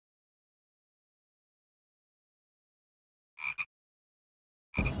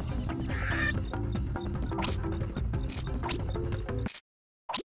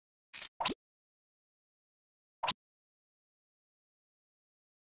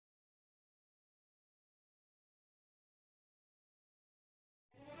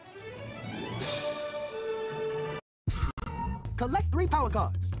collect 3 power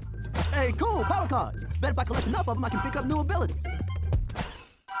cards. Hey, cool, power cards. Bet if I collect enough of them, I can pick up new abilities.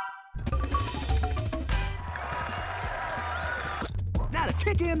 Now to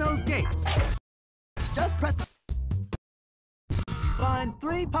kick in those gates. Just press the... Find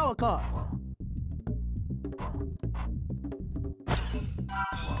 3 power cards.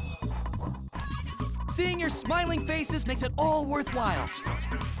 Seeing your smiling faces makes it all worthwhile.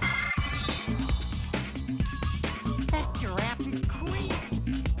 That giraffe is crazy.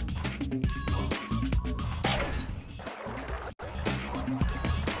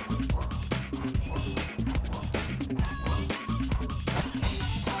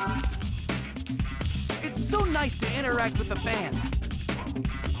 It's so nice to interact with the fans.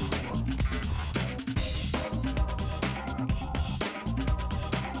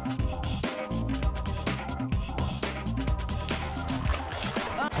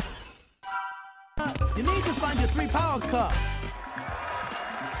 You need to find your 3 power cards.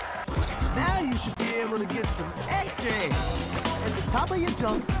 Now you should be able to get some extra air. At the top of your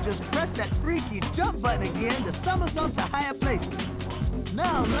jump, just press that freaky jump button again to somersault to higher places.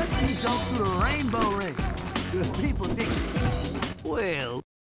 Now let's see you jump through the rainbow ring. Good people dig it. Well,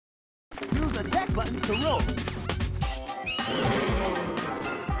 use the attack button to roll.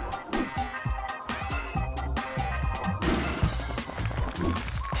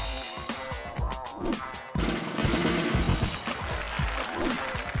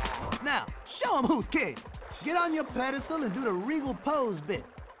 Now, show them who's king. Get on your pedestal and do the regal pose bit.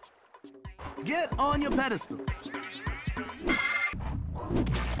 Get on your pedestal.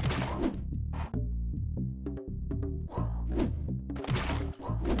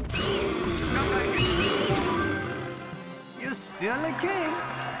 You're still a king.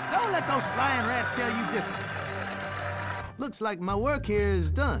 Don't let those flying rats tell you different. Looks like my work here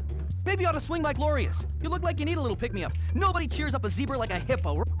is done. Maybe you ought to swing by Glorious. You look like you need a little pick-me-up. Nobody cheers up a zebra like a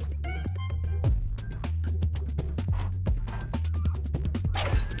hippo.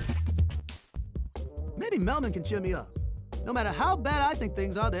 Maybe Melman can cheer me up. No matter how bad I think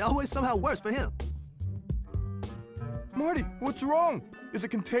things are, they're always somehow worse for him. Marty, what's wrong? Is it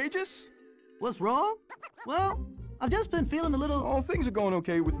contagious? What's wrong? Well, I've just been feeling a little... Oh, things are going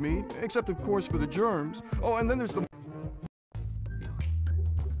okay with me, except of course for the germs. Oh, and then there's the...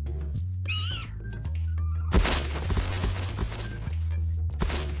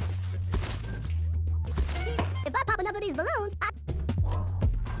 If I pop enough of these balloons,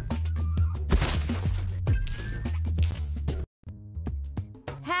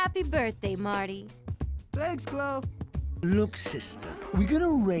 Happy birthday, Marty. Thanks, Chloe. Look, sister, are we gonna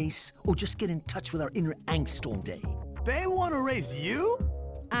race or just get in touch with our inner angst all day? They want to race you?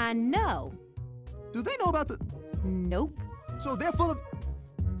 I know. Do they know about the... Nope. So they're full of...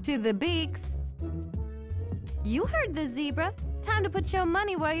 To the beaks. You heard the zebra. Time to put your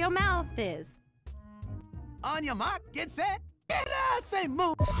money where your mouth is. On your mark, get set, get out, say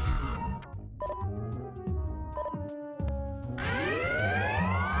move.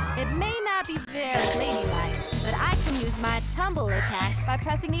 It may not be very ladylike, but I can use my tumble attacks by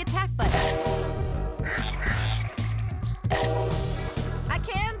pressing the attack button. I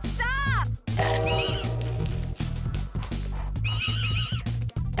can't stop!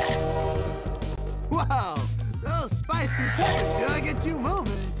 Wow, those spicy peppers sure get you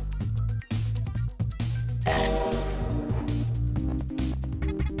moving.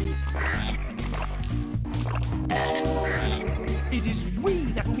 It is we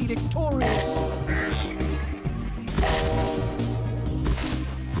that will be victorious.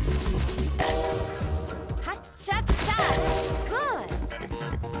 Ha-cha-cha! Good!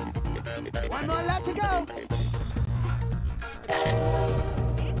 One more lap to go.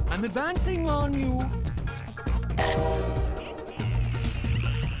 I'm advancing on you.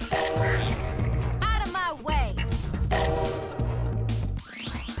 Out of my way!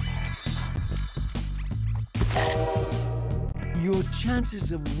 Your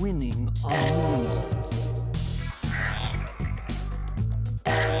chances of winning are minimal.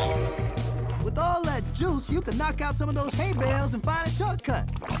 With all that juice, you can knock out some of those hay bales and find a shortcut.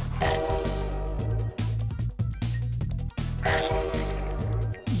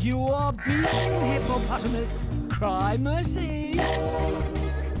 You are beaten, hippopotamus. Cry mercy.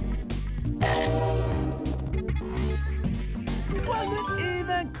 Wasn't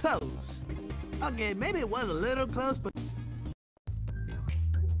even close. Okay, maybe it was a little close, but...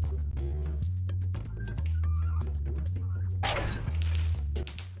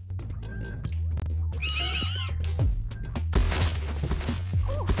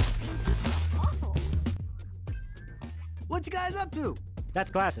 What you guys up to? That's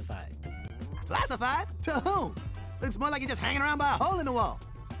classified. Classified? To whom? Looks more like you're just hanging around by a hole in the wall.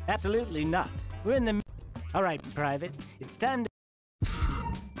 Absolutely not. We're in the... All right, Private. It's time to...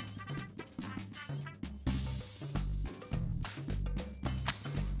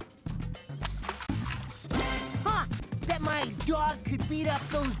 Ha! Bet my dog could beat up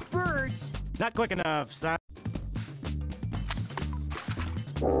those birds. Not quick enough, son.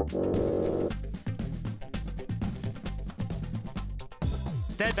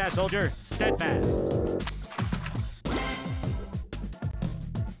 Steadfast, soldier. Steadfast.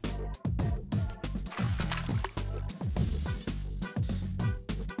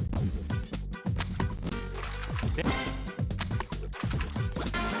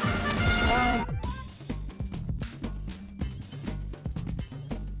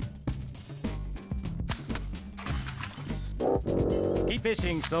 Keep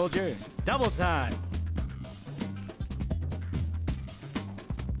fishing, soldier. Double time.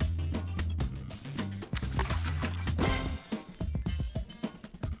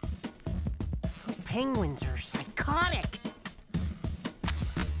 Those penguins are psychotic.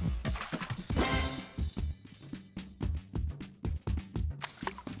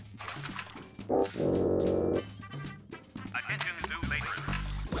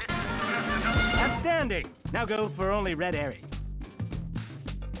 Outstanding. Now go for only red herring.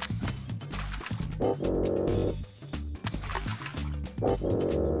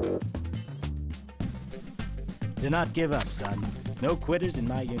 Do not give up, son. No quitters in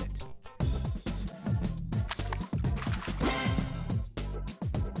my unit.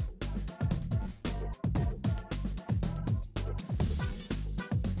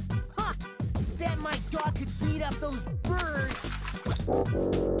 Ha! Bet my dog could beat up those birds.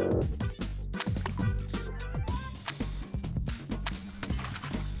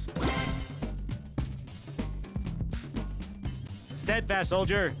 Steadfast,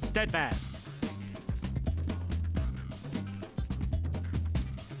 soldier. Steadfast.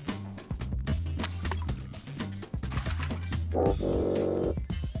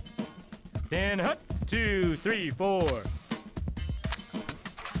 Then hut, 2, 3, 4.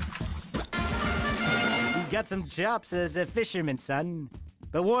 You've got some chops as a fisherman, son.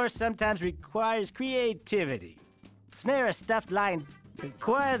 But war sometimes requires creativity. Snare a stuffed lion,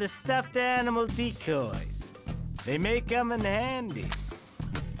 acquire the stuffed animal decoys. They may come in handy.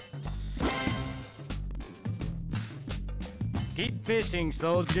 Keep fishing,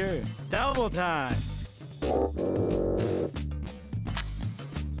 soldier. Double time.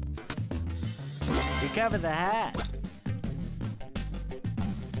 Recover the hat.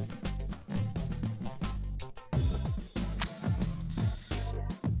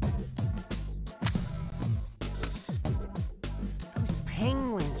 Those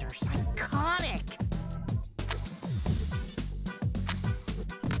penguins are psychotic.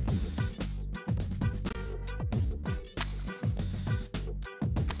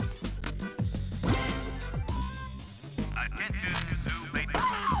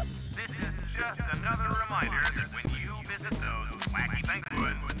 Another reminder that when you visit those wacky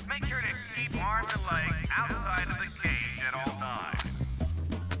penguins, make sure to keep arms and legs outside of the cage at all times.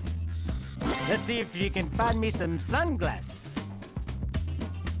 Let's see if you can find me some sunglasses.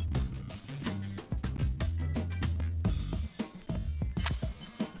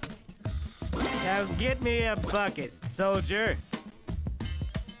 Now get me a bucket, soldier.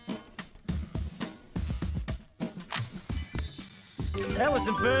 That was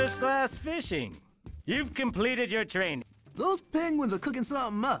some first-class fishing. You've completed your training. Those penguins are cooking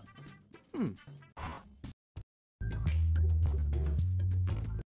something up.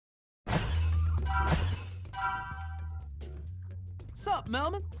 Sup,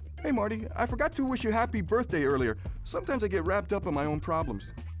 Melman? Hey, Marty, I forgot to wish you happy birthday earlier. Sometimes I get wrapped up in my own problems.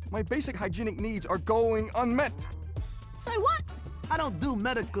 My basic hygienic needs are going unmet. Say what? I don't do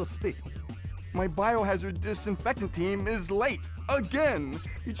medical speak. My biohazard disinfectant team is late. Again.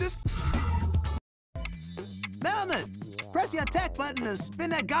 You just... Melman, press your attack button and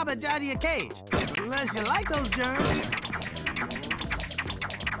spin that garbage out of your cage. Unless you like those germs.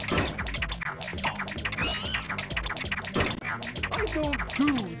 I don't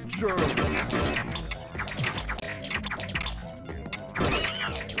do germs.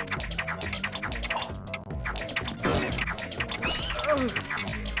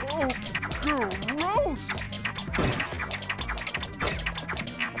 Oh, gross!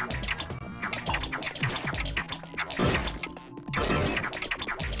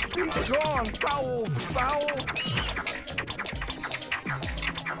 Be gone, foul, foul!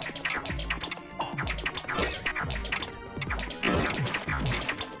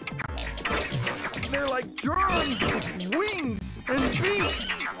 They're like germs with wings and beaks!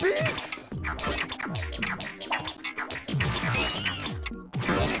 Beaks!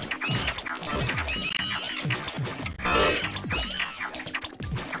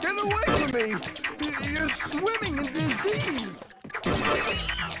 away from me! You're swimming in disease!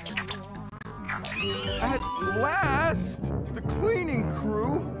 At last, the cleaning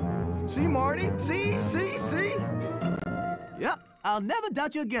crew. See, Marty? See? Yep, I'll never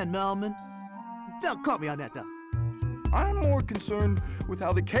doubt you again, Melman. Don't quote me on that, though. I'm more concerned with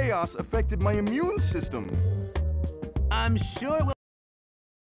how the chaos affected my immune system. I'm sure it will.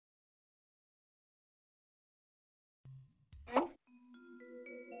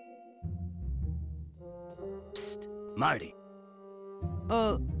 Psst, Marty.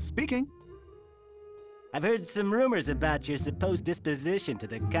 Speaking. I've heard some rumors about your supposed disposition to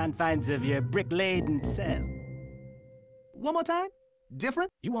the confines of your brick-laden cell. One more time? Different?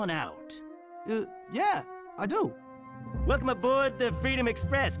 You want out? Yeah, I do. Welcome aboard the Freedom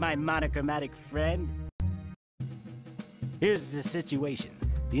Express, my monochromatic friend. Here's the situation.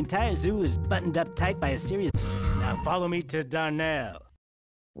 The entire zoo is buttoned up tight by a series. Now follow me to Darnell.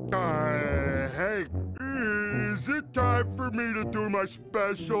 Hey, is it time for me to do my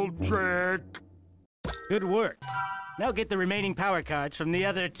special trick? Good work. Now get the remaining power cards from the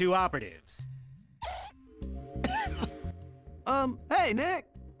other two operatives. Hey, Nick.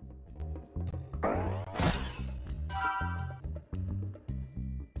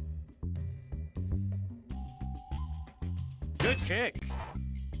 Good kick.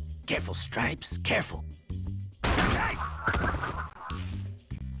 Careful, Stripes, careful.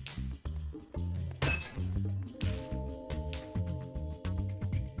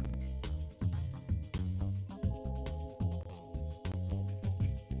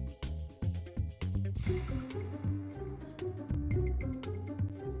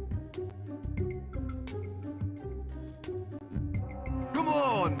 Come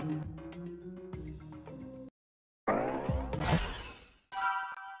on.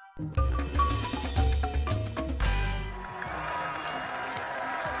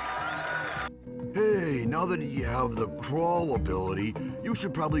 Hey, now that you have the crawl ability, you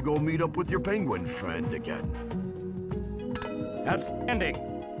should probably go meet up with your penguin friend again. Outstanding.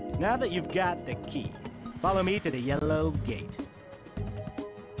 Now that you've got the key, follow me to the yellow gate.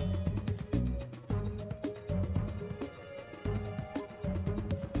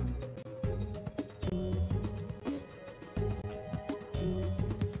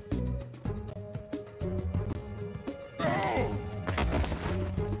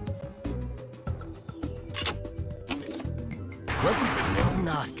 Welcome to Zone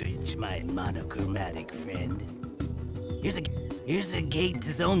Ostrich, my monochromatic friend. Here's a gate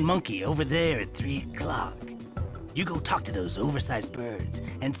to Zone Monkey over there at 3 o'clock. You go talk to those oversized birds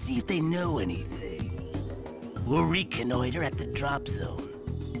and see if they know anything. We'll reconnoiter at the drop zone.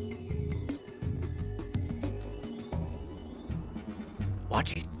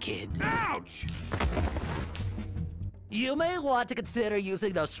 Watch it, kid. Ouch! You may want to consider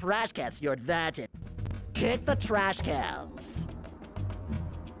using those trash cans to your advantage. Kick the trash cans.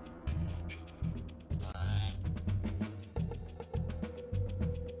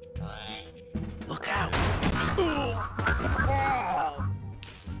 Look out!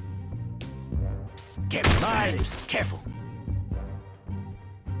 Careful, Miles, careful.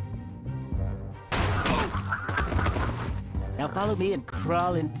 Now follow me and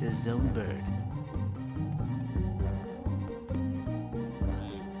crawl into Zone Bird.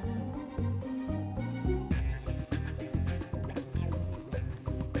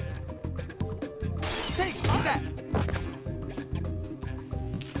 Hey, keep that.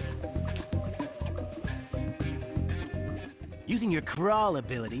 Using your crawl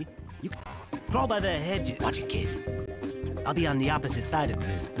ability, you can crawl by the hedges. Watch it, kid. I'll be on the opposite side of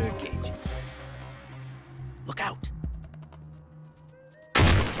this birdcage. Look out!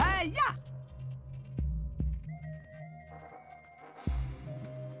 Hey, yeah.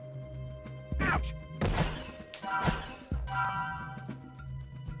 Ouch!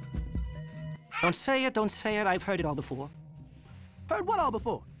 Don't say it, don't say it. I've heard it all before. Heard what all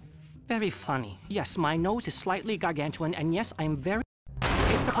before? Very funny. Yes, my nose is slightly gargantuan, and yes, I'm very...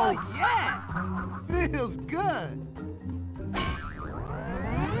 Oh, yeah! Feels good.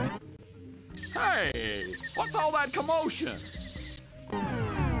 Hey, what's all that commotion?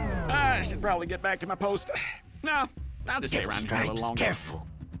 I should probably get back to my post. No, I'll just stay around here a little longer. Careful.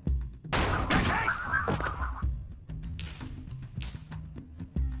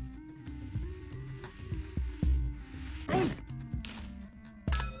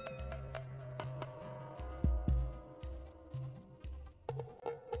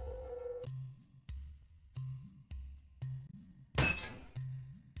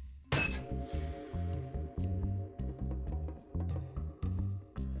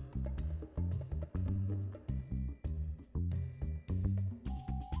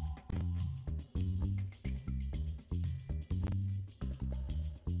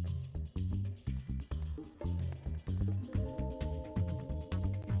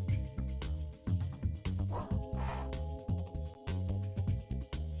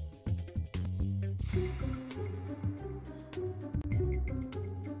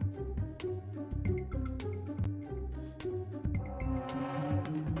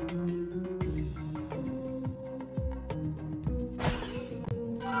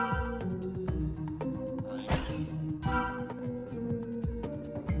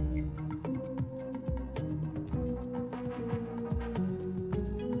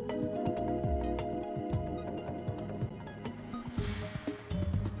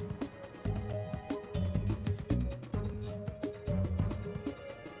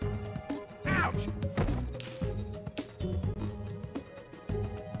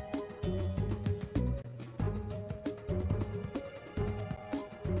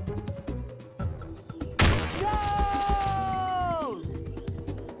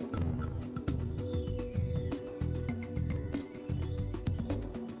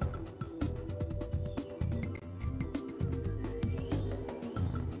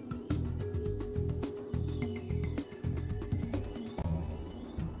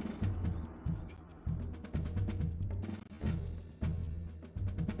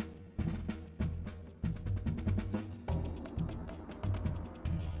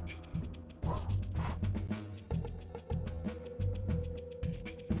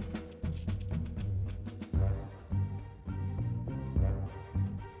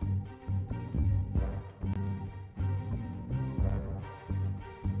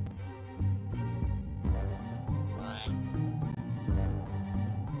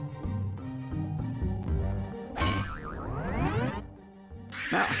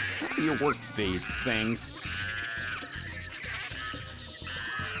 Now, how do you work these things?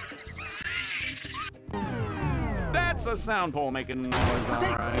 That's a sound pole making noise, all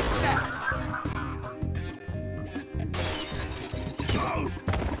right.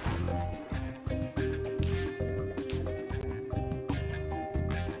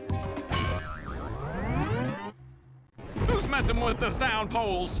 Who's messing with the sound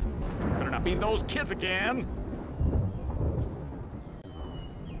poles? Better not be those kids again.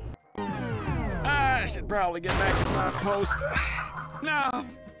 I should probably get back to my post. No,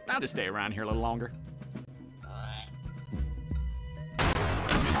 I'll just stay around here a little longer.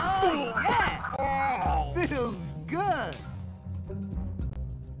 Oh, yeah! Feels good!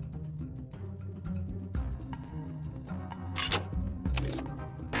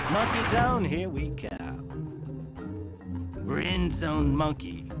 MakwayZone, here we come. We're in Zone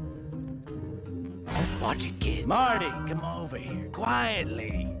Monkey. Watch it, kid. Marty, come over here,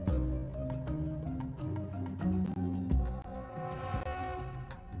 quietly.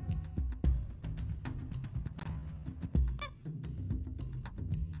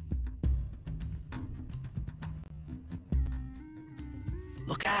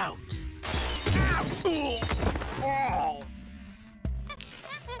 Look out! Oh.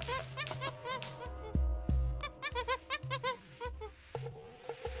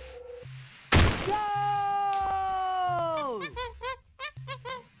 Go!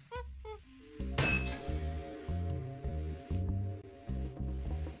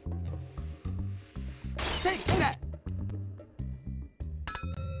 Take that!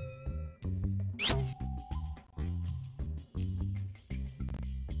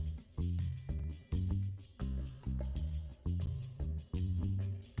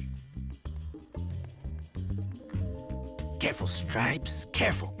 Careful, Stripes,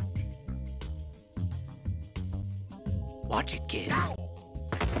 careful. Watch it, kid.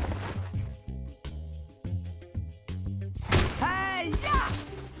 Hey, yeah!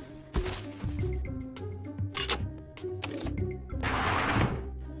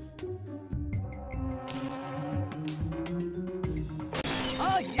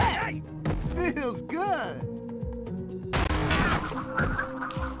 Oh, yeah! Feels good!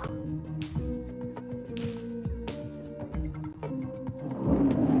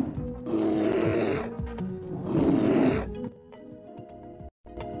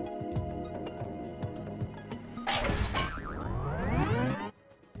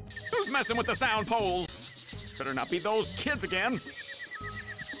 Who's messing with the sound poles? Better not be those kids again.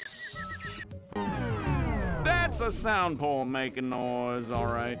 That's a sound pole making noise, all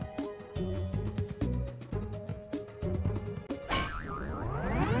right.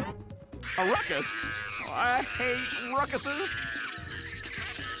 A ruckus? Oh, I hate ruckuses.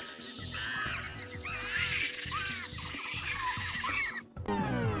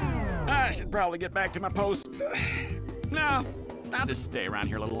 I should probably get back to my post. No, I'll just stay around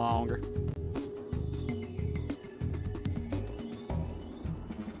here a little longer.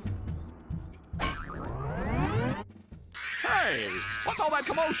 Hey, what's all that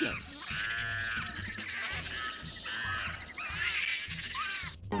commotion?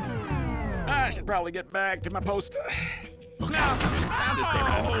 I I should probably get back to my post. No, I'll just stay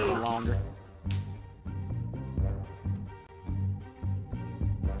around here a little longer.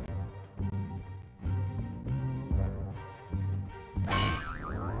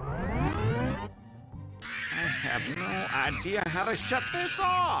 I have no idea how to shut this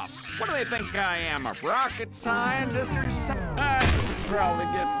off. What do they think I am, a rocket scientist or something? I should probably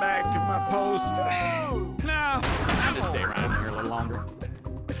get back to my post. No, I'll just stay around here a little longer.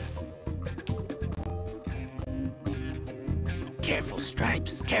 Careful,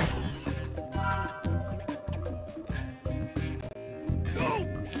 Stripes, careful.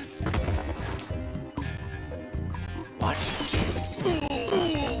 Watch it, kid.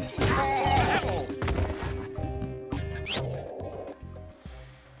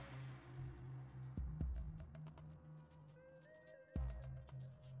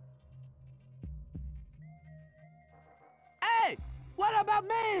 Hey, what about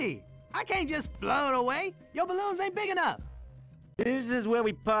me? I can't just float away. Your balloons ain't big enough. This is where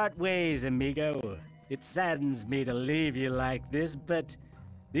we part ways, amigo. It saddens me to leave you like this, but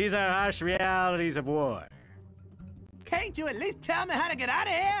these are harsh realities of war. Can't you at least tell me how to get out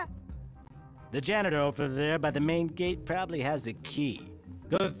of here? The janitor over there by the main gate probably has the key.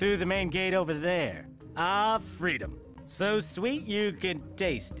 Go through the main gate over there. Ah, freedom. So sweet you can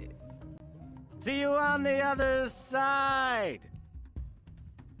taste it. See you on the other side.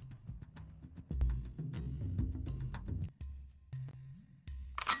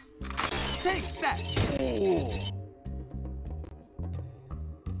 Take that!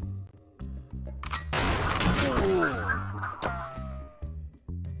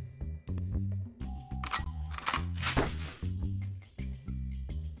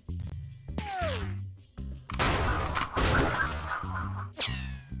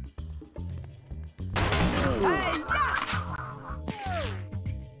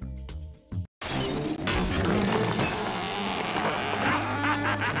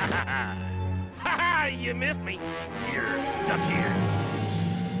 You missed me. You're stuck here.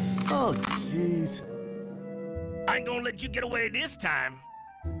 Oh, jeez. I ain't gonna let you get away this time.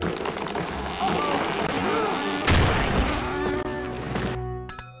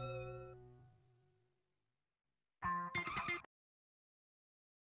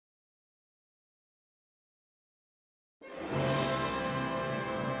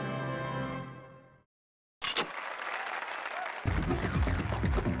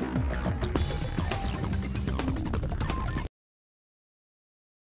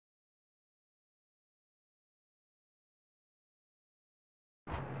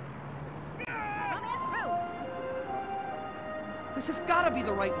 This has gotta be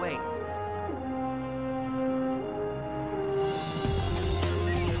the right way.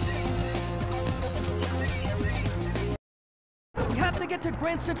 We have to get to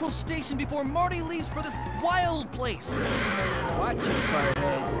Grand Central Station before Marty leaves for this wild place. Watch it,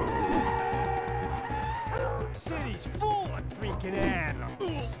 Firehead. The city's full of freaking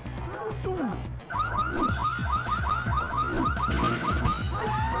animals.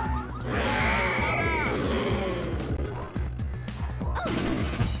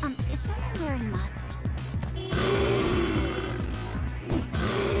 Is someone wearing masks?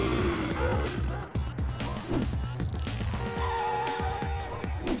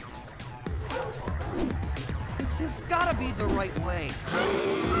 This has gotta be the right way.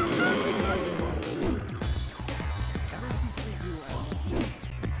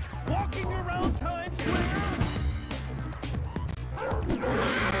 Walking around Times Square? It's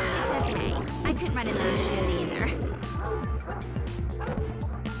okay. I couldn't run in those shoes either.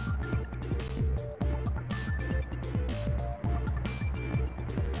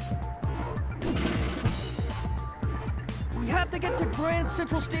 We have to get to Grand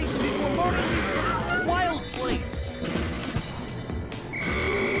Central Station before Marty leaves for this wild place.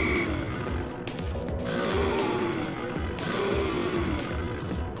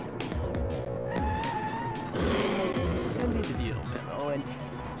 Send me the deal memo and...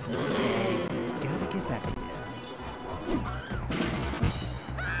 gotta get back to you.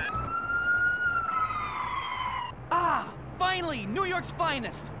 Ah! Finally! New York's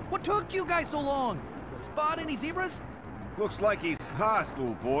finest! What took you guys so long? Spot any zebras? Looks like he's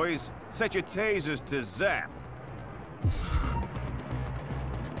hostile, boys. Set your tasers to zap.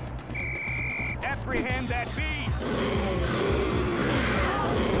 Apprehend that beast!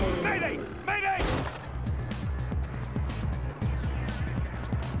 Mayday! Mayday!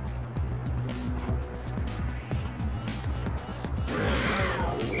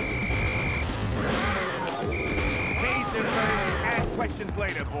 Tasers first, ask questions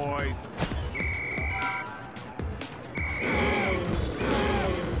later, boys.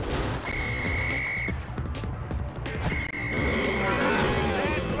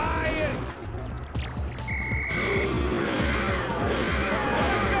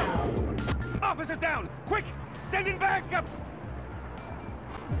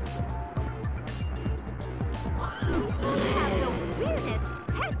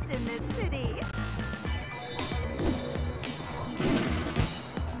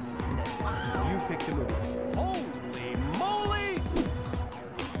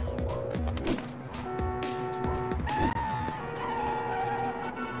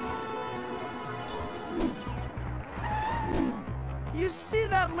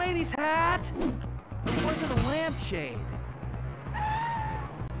 police hat? It wasn't a lampshade.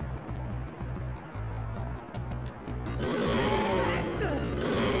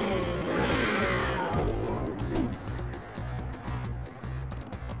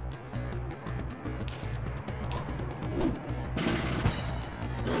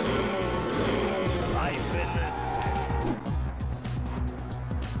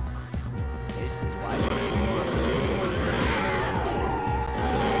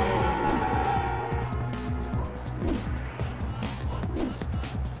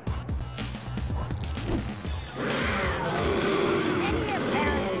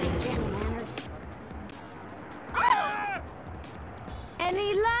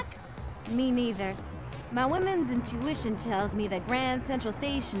 Any luck? Me neither. My woman's intuition tells me that Grand Central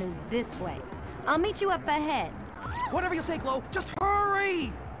Station is this way. I'll meet you up ahead. Whatever you say, Glow, just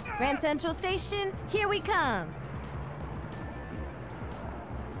hurry! Grand Central Station, here we come.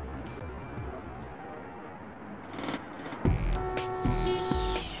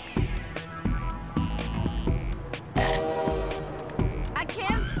 I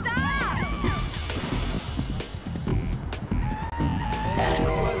can't stop! There's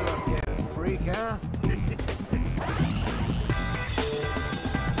the weather up there, freak, huh?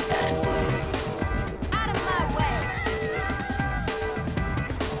 Out of my way!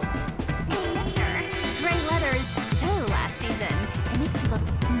 Sir, gray weather is so last season. It makes you look...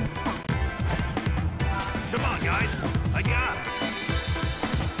 stop. Come on, guys. I got it.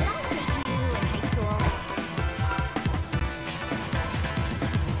 Did I date you in high school?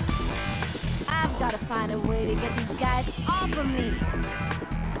 I've got to find a way to get these guys off of me.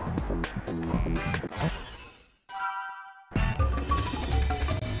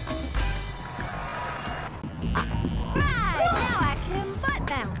 Right, now I can butt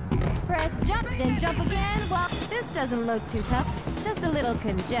bounce. Press jump, then jump again. Well, this doesn't look too tough. Just a little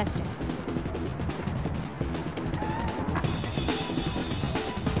congestion.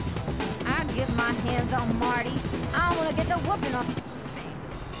 I get my hands on Marty. I want to get the whooping on.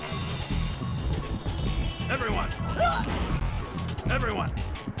 Everyone! Everyone!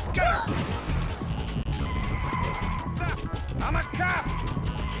 Get her! Stop! I'm a cop!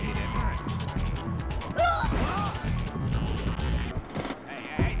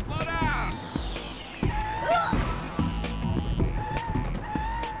 Hey, slow down!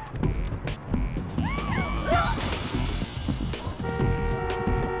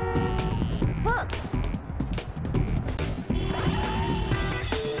 Hook!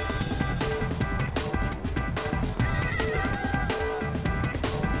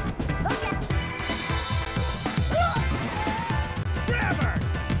 Grab her!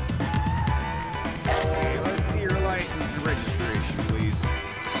 Hey, let's see your license and registration, please.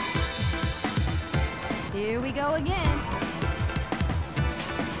 Here we go again.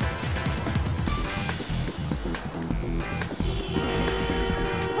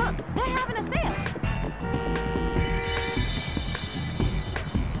 Look, they're having a sale.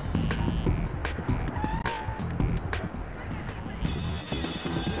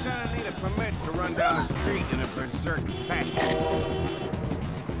 You're gonna need a permit to run down the street in a berserk fashion.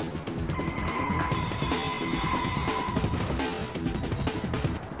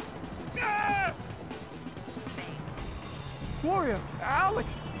 Gloria,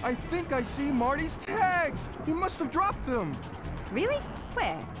 Alex, I think I see Marty's tags. He must have dropped them. Really?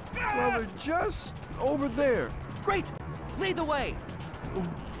 Where? Well, they're just over there. Great! Lead the way!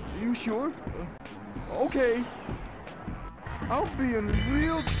 You sure? Okay. I'll be in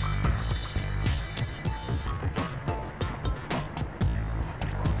real...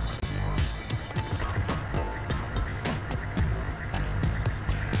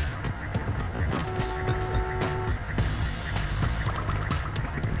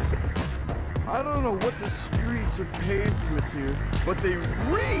 I don't know what the streets are paved with here, but they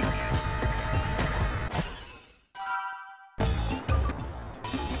reek!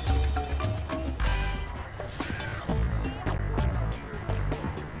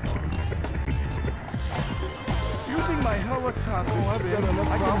 Using my helicopter, I've got enough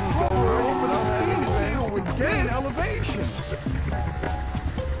problems already, but I'm steam vents with gain elevation.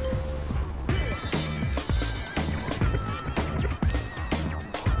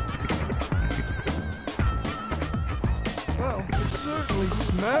 Well, it certainly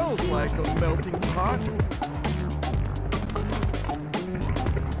smells like a melting pot.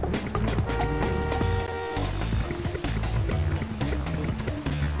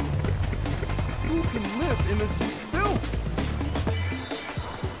 Who can live in this filth?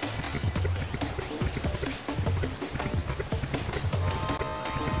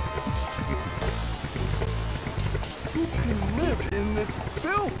 Who can live in this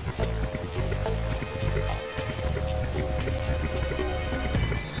filth?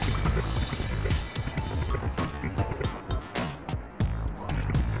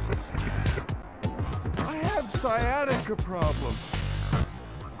 sciatica problem.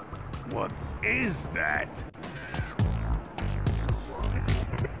 What is that?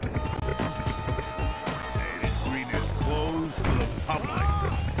 Hey, this street is closed to the public.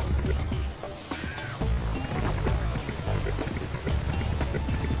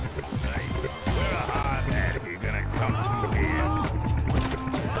 Hey, where the hard hat are you gonna come to here?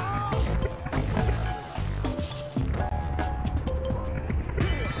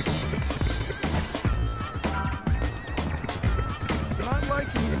 Not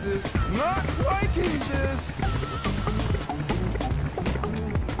liking this. Not liking this.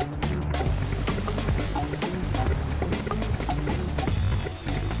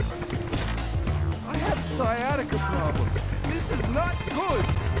 I have sciatica problem. This is not good.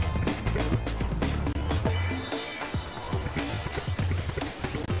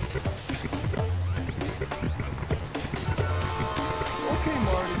 Okay,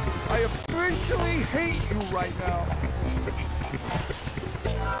 Marty. I officially hate you right now.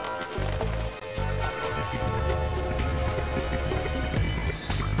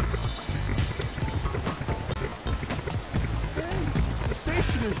 Hey, the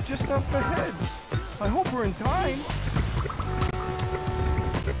station is just up ahead. I hope we're in time.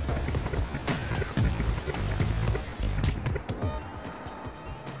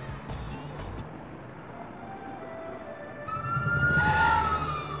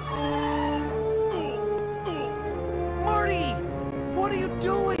 Marty! What are you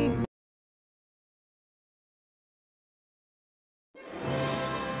doing?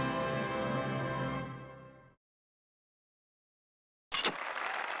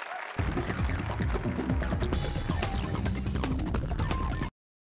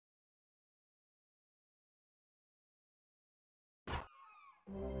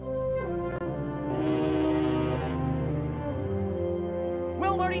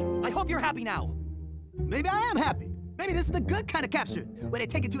 Well, Marty, I hope you're happy now. Maybe I am happy. Maybe this is the good kind of capture, where they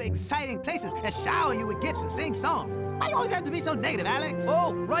take you to exciting places and shower you with gifts and sing songs. Why you always have to be so negative, Alex?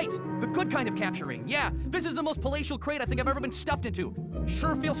 Oh, right! The good kind of capturing. Yeah, this is the most palatial crate I think I've ever been stuffed into.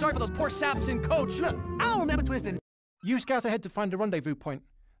 Sure feel sorry for those poor saps in coach. Look, I don't remember twisting. You scout ahead to find a rendezvous point,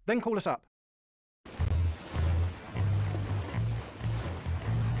 then call us up.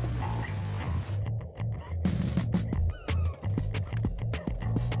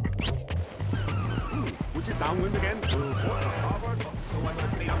 Which is downwind again. Starboard. So I'm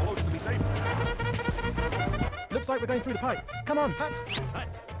gonna stay down below just to be safe. Looks like we're going through the pipe. Come on, Hut.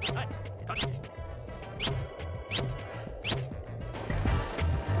 Hut. Got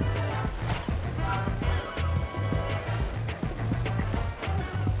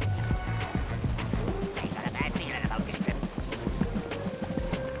a bad feeling about this trip.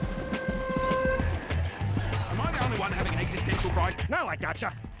 Am I the only one having an existential crisis? Now I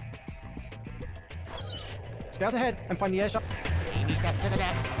gotcha. Scout ahead and find the airshock. Baby steps to the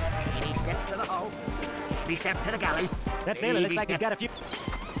deck. Baby steps to the hull. Baby steps to the galley. That sailor looks like he's got a few...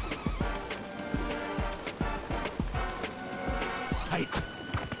 Hey.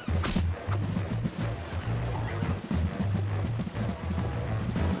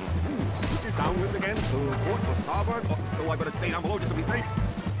 Which is downwind again. Port or starboard. So I better stay down below just to be safe.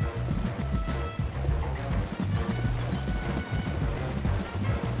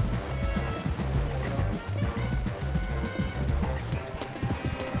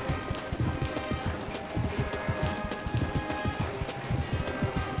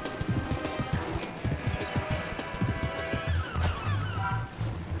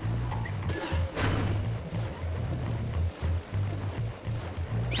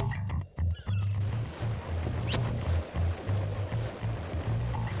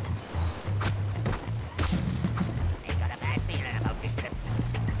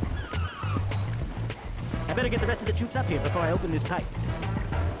 I better get the rest of the troops up here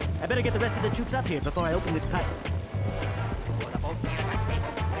before I open this pipe. Oh, the boat feels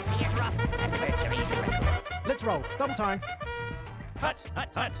unstable. The sea is rough, and Mercury's in retro. Let's roll. Double time. Hut.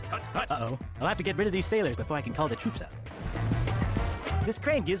 Uh-oh. I'll have to get rid of these sailors before I can call the troops out. This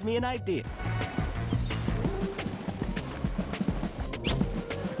crane gives me an idea.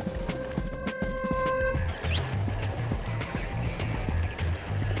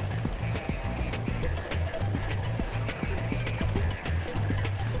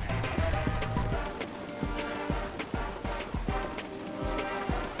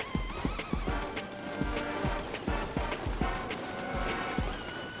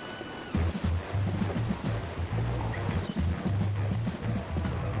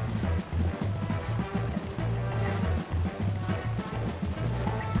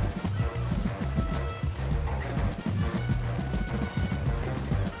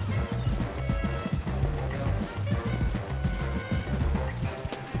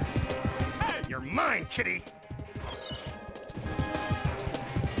 kitty.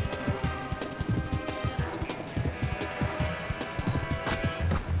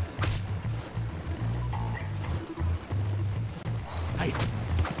 Hey.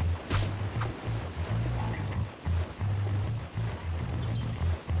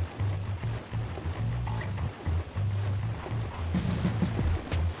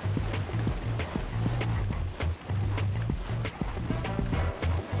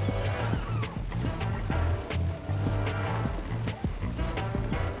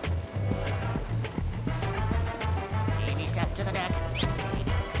 Baby steps to the deck. Baby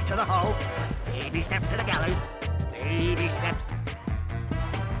steps to the hull. Baby steps to the galley. Baby steps.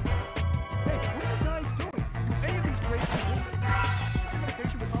 Hey, what are you guys doing? Do any of these crates contain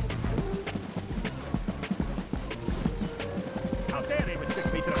medication will probably How dare they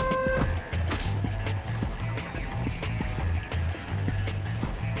restrict me to the...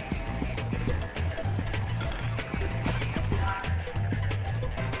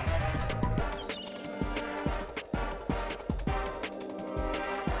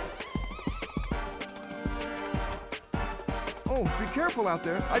 Oh, be careful out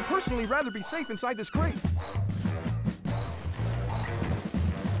there. I'd personally rather be safe inside this crate.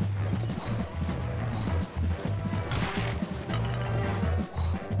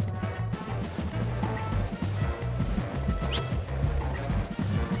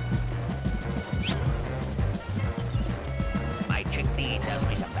 My chickpea tells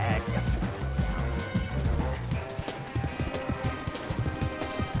me some bad stuff.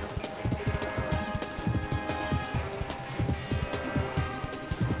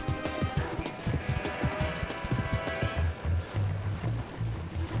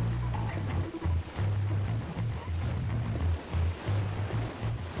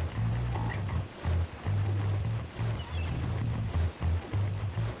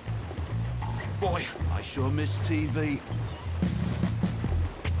 Boy, I sure miss TV.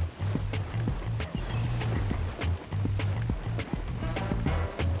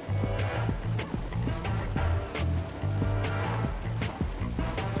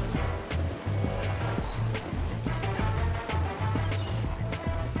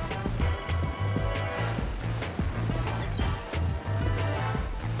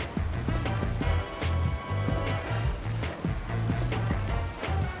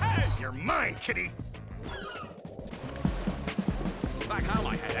 You're mine, kitty. Back home,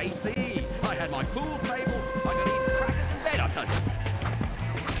 I had AC. I had my pool table. I could eat crackers in bed, I tell you.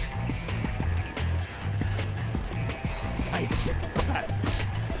 Hey, what's that?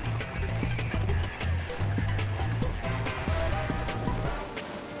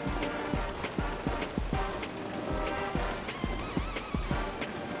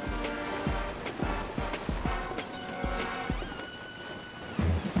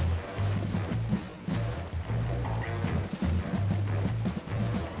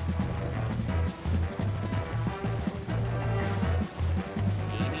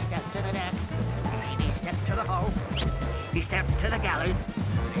 Baby steps to the deck. Baby steps to the hull. Baby steps to the galley.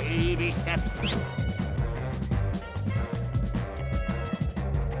 Baby steps.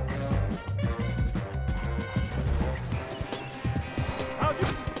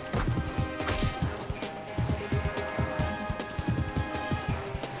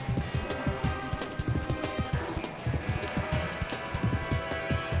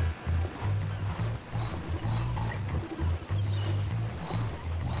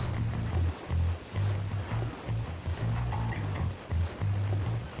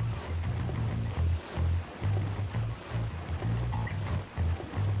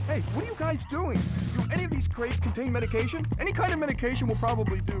 Hey, what are you guys doing? Do any of these crates contain medication? Any kind of medication will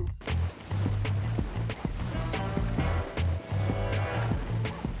probably do.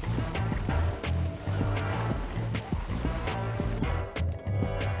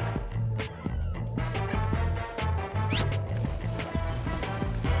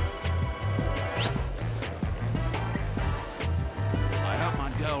 I hope my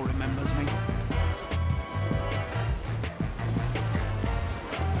girl remembers me.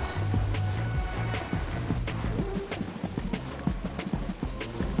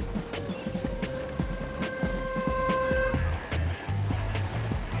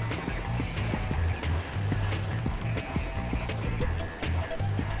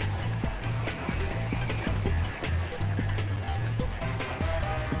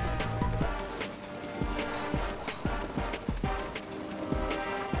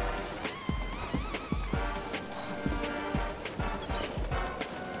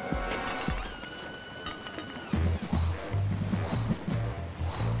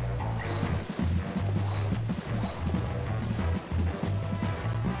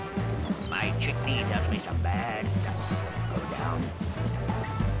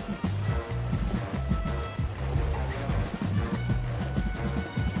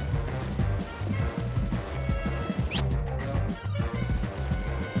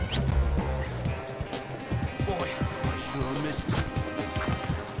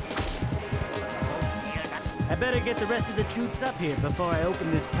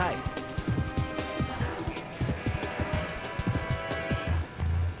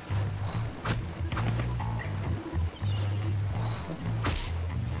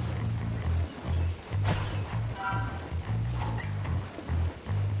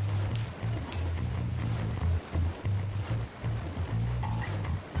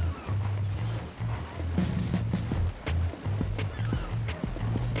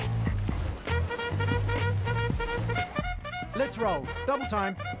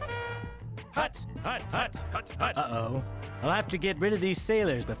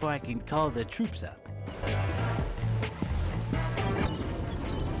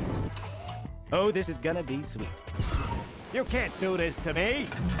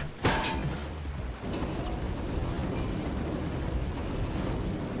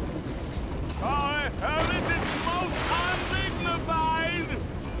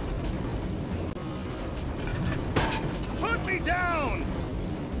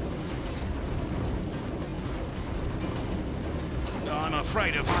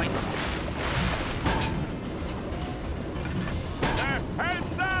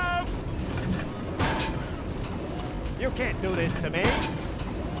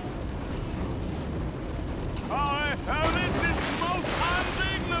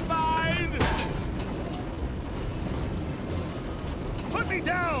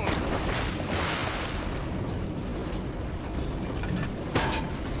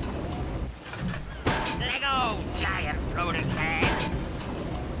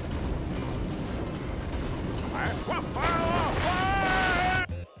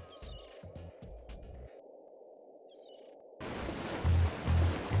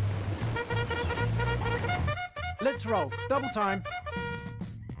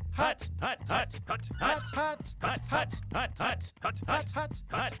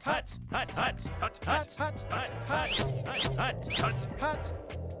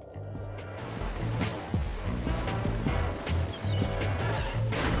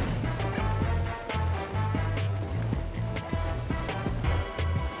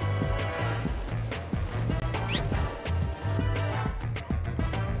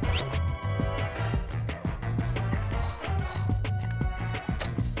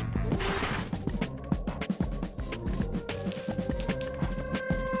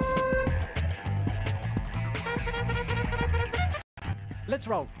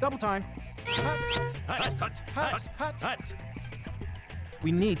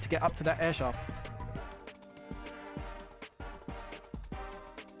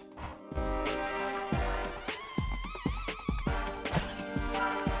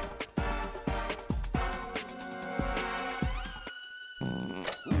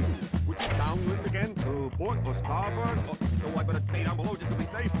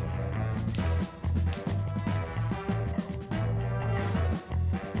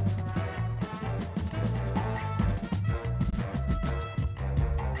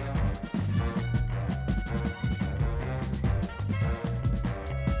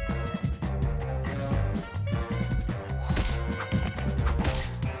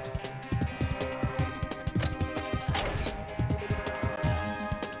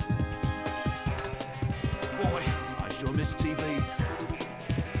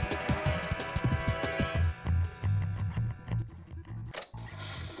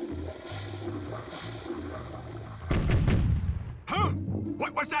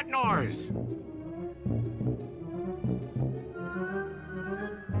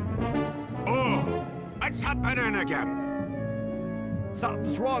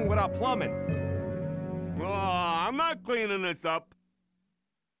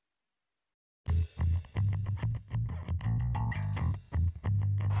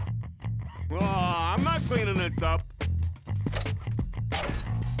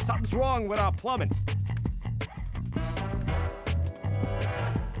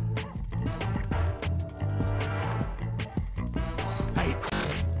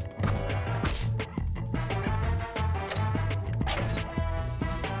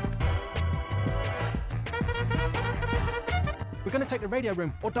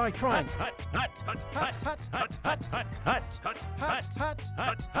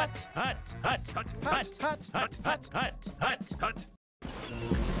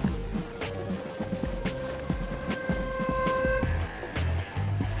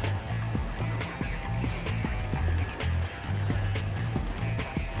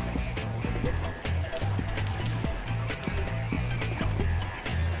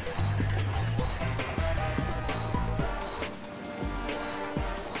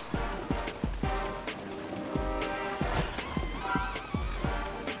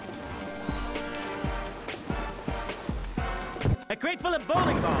 crate full of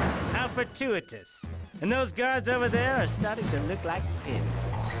bowling balls. How fortuitous. And those guards over there are starting to look like pins.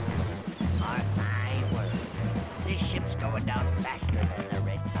 Mark my words. This ship's going down faster than the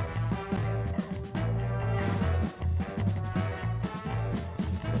Red Sox.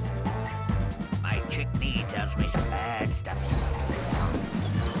 My trick knee tells me some bad stuff is about to go down.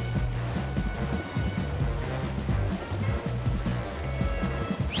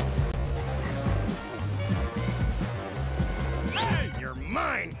 Hey, you're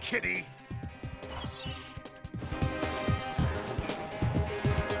mine, kitty!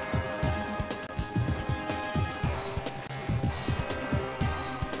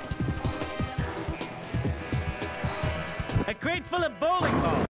 A crate full of bowling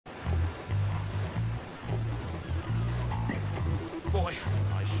balls. Boy,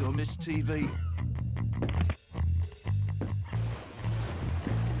 I sure miss TV.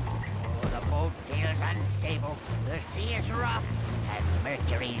 Oh, the boat feels unstable, the sea is rough, and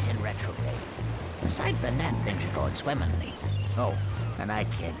Mercury's in retrograde. Aside from that, things are going swimmingly. Oh, and I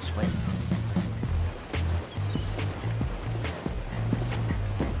can't swim.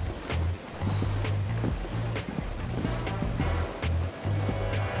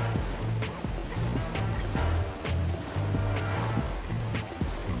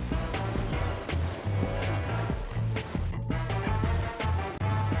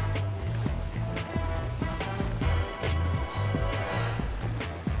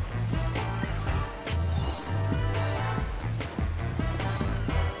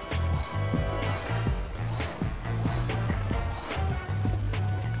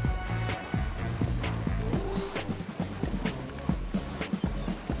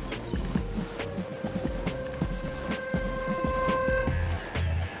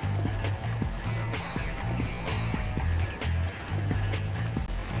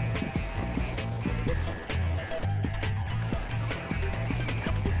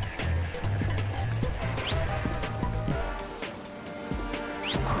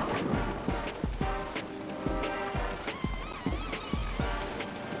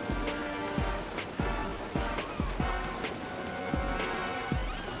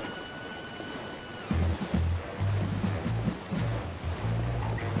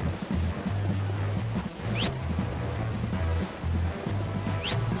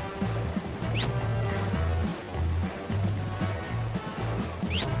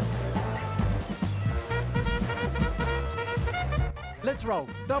 Let's roll.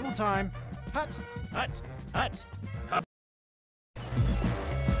 Double time. Hut, hut, hut, hut.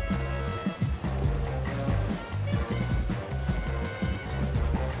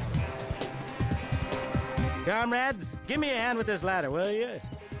 Comrades, give me a hand with this ladder, will you?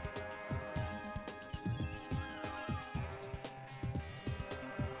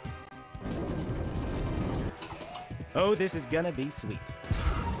 Oh, this is gonna be sweet.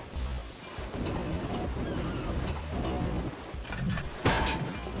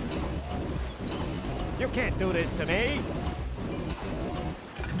 You can't do this to me!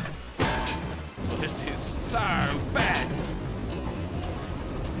 This is so bad!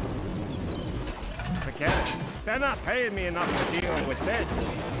 Forget it. They're not paying me enough to deal with this.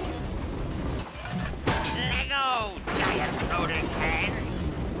 Let go, giant floating can!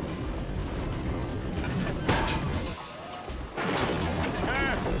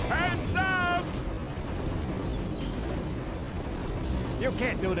 Hands up! You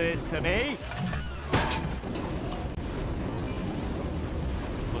can't do this to me!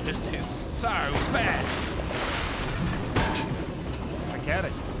 This is so bad! Forget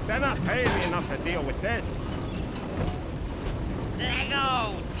it. They're not paying me enough to deal with this. Let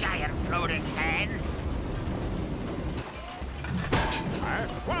go, giant floating can!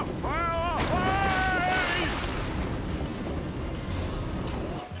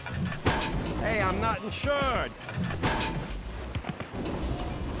 Hey, I'm not insured.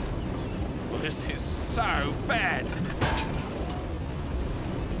 This is so bad!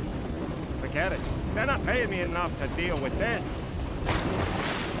 Forget it. They're not paying me enough to deal with this.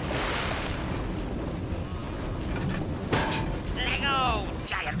 Let go,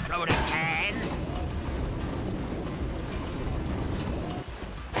 giant floating can!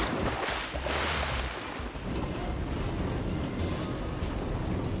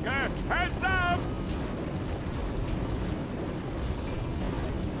 Hands up!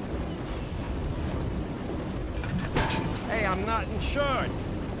 Hey, I'm not insured.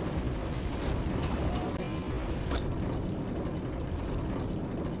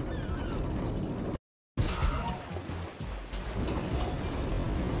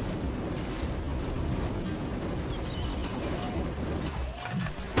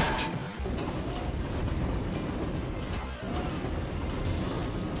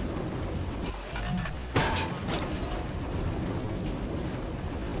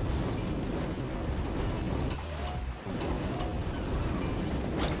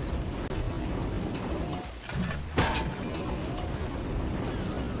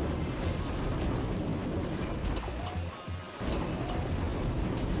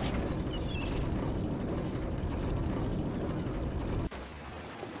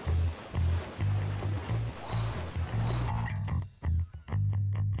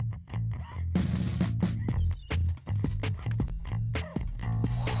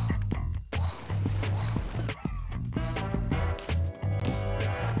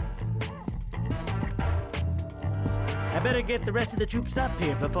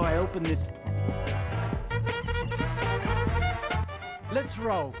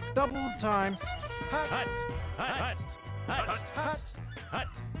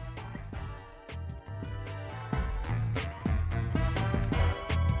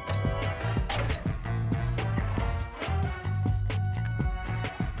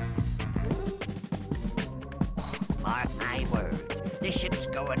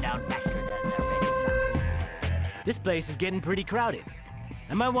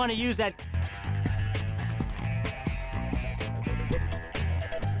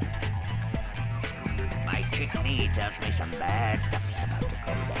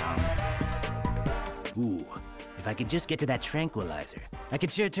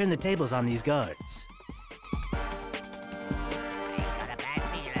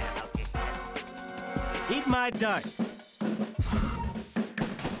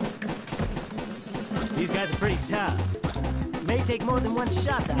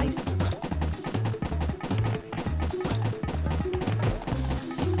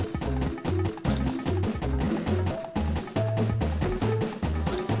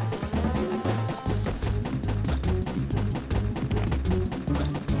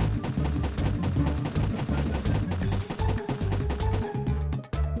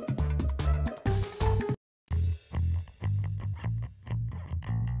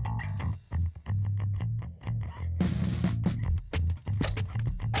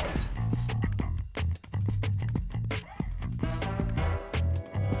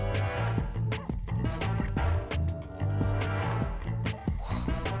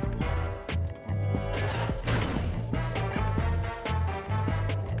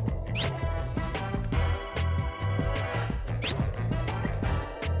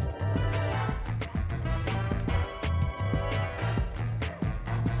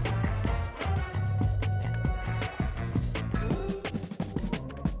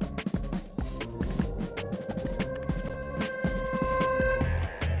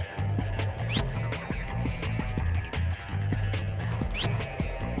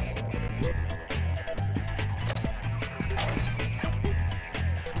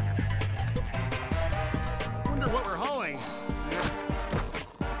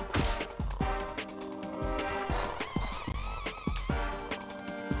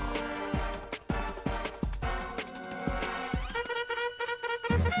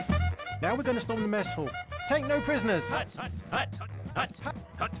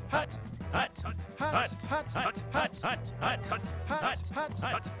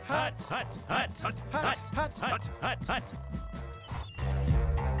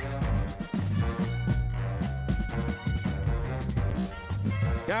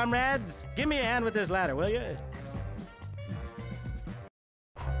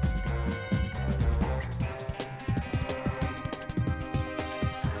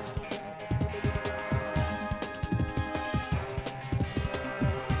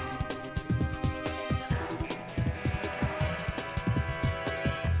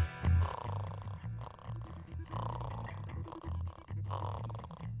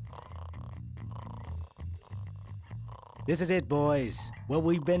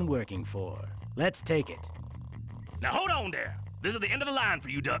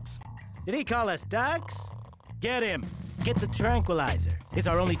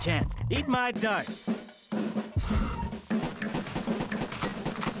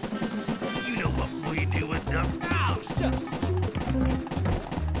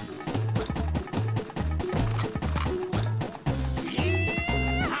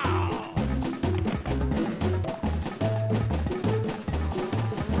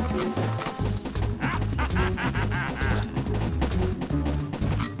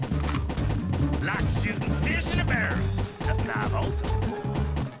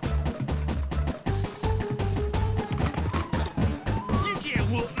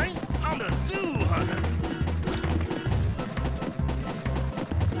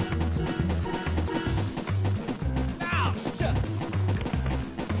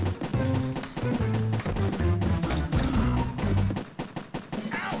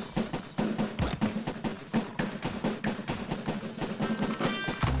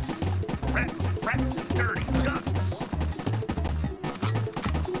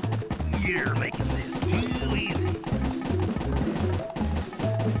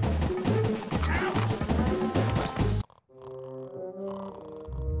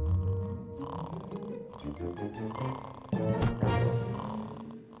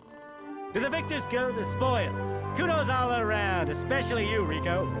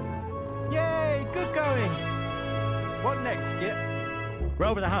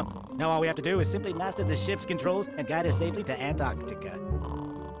 Now all we have to do is simply master the ship's controls and guide us safely to Antarctica.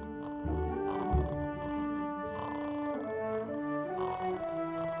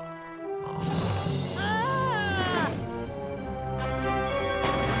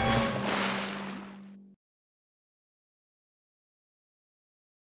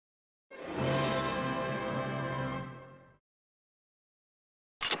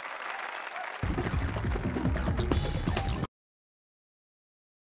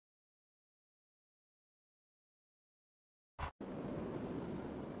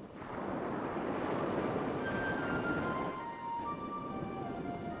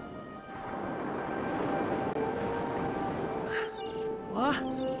 What?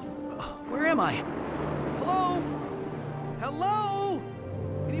 Where am I? Hello? Hello?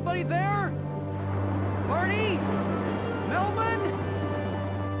 Anybody there? Marty? Melvin?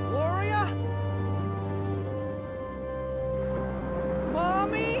 Gloria?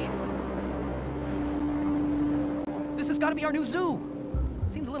 Mommy? This has got to be our new zoo.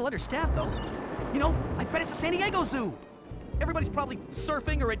 Seems a little understaffed, though. You know, I bet it's the San Diego Zoo. Everybody's probably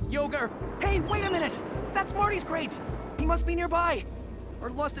surfing or at yoga or... Hey, wait a minute! That's Marty's crate! He must be nearby! Or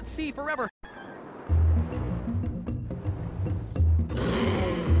lost at sea forever.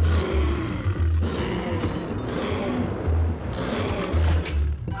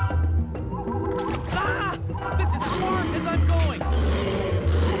 Ah! This is as far as I'm going!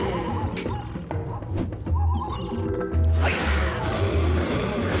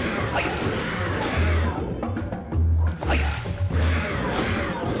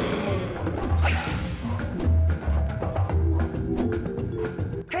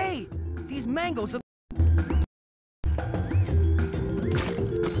 Hey! These mangoes are...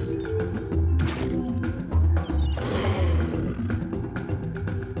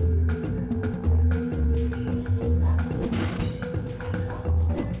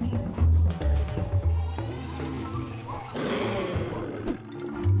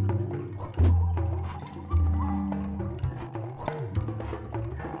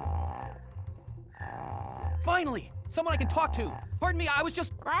 Finally! Someone I can talk to! Pardon me, I was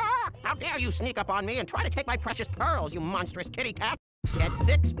just... How dare you sneak up on me and try to take my precious pearls, you monstrous kitty cat! Get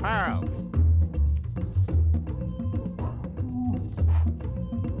 6 pearls.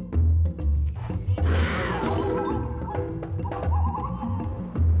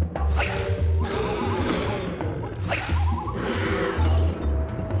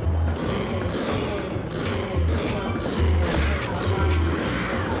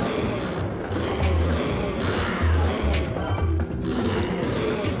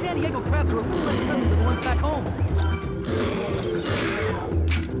 San Diego crabs are a little less friendly than the ones back home.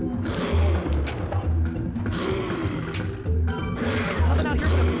 Nothing out here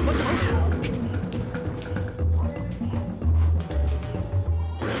but a bunch of ocean.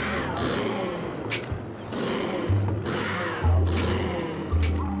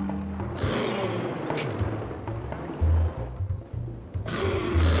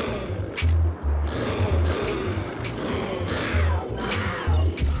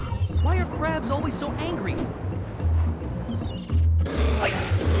 Why are crabs always so angry?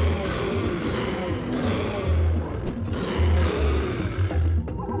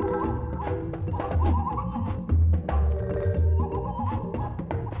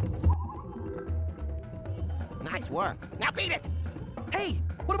 Nice work. Now beat it! Hey,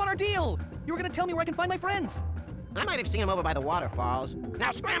 what about our deal? You were gonna tell me where I can find my friends. I might have seen him over by the waterfalls. Now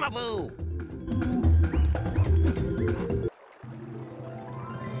scramaboo!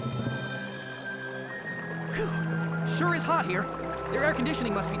 Phew. Sure is hot here. Their air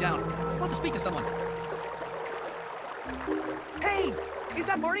conditioning must be down. I'll have to speak to someone. Hey! Is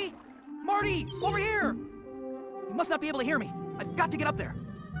that Marty? Marty! Over here! You must not be able to hear me. I've got to get up there.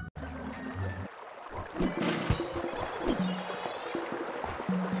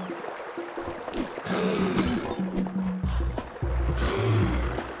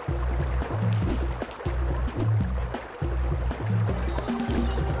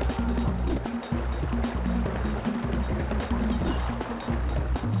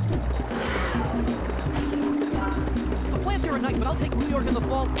 The plants here are nice, but I'll take New York in the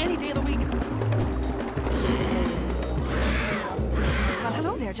fall any day of the week. Well,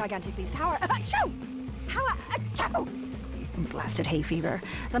 hello there, gigantic beast. How are... Achoo! How are... Achoo! Blasted hay fever.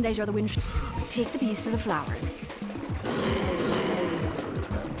 Some days you're the wind... Take the beast to the flowers.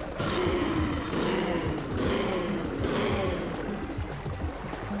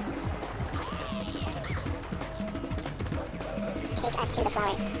 Take us to the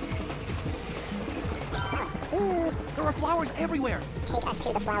flowers. Ooh, there are flowers everywhere. Take us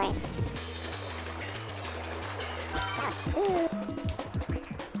to the flowers. Ooh.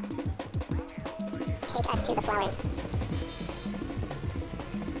 Take us to the flowers.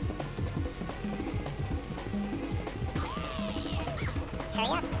 Hurry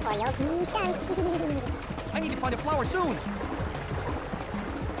up, or you'll be stunned. I need to find a flower soon.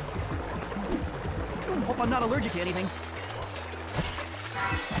 Hope I'm not allergic to anything.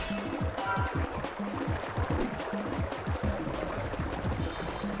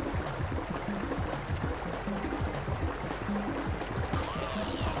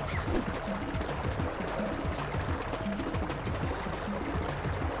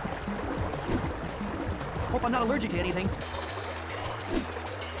 Hope I'm not allergic to anything.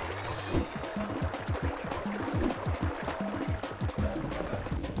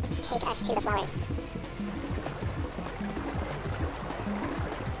 Take us to the flowers.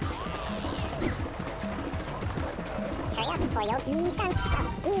 Hurry up, or you'll be stunned.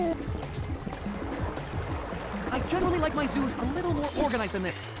 I generally like my zoos a little more organized than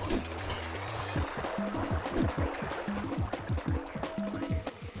this.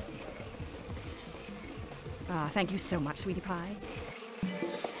 Thank you so much, sweetie pie.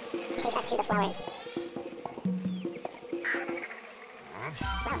 Take us to the flowers.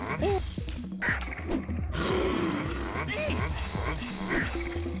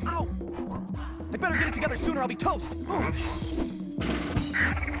 Ow! I better get it together sooner, I'll be toast!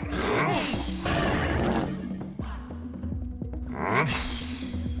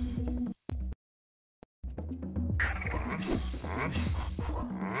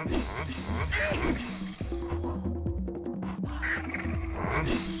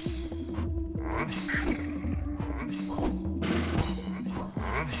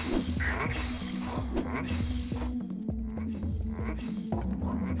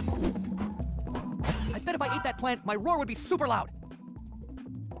 I bet if I ate that plant, my roar would be super loud.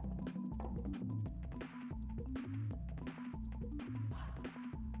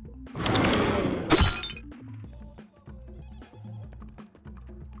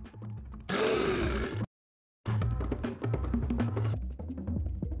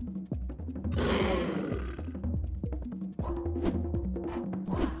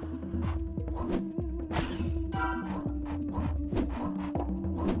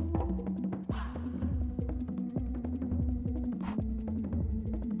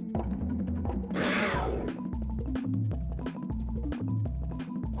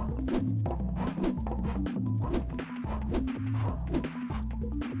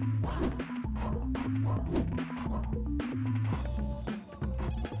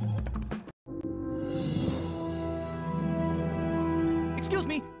 Excuse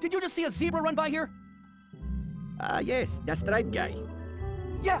me, did you just see a zebra run by here? Yes, that striped guy.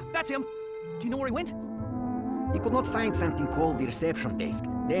 Yeah, that's him. Do you know where he went? He could not find something called the reception desk.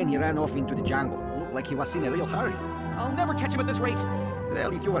 Then he ran off into the jungle. Looked like he was in a real hurry. I'll never catch him at this rate.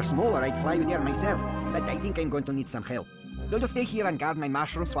 Well, if you were smaller, I'd fly you there myself. But I think I'm going to need some help. Will you stay here and guard my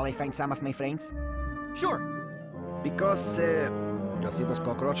mushrooms while I find some of my friends? Sure. Because, you see those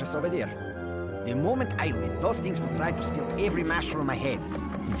cockroaches over there? The moment I leave, those things will try to steal every mushroom I have.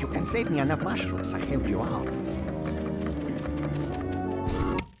 If you can save me enough mushrooms, I'll help you out.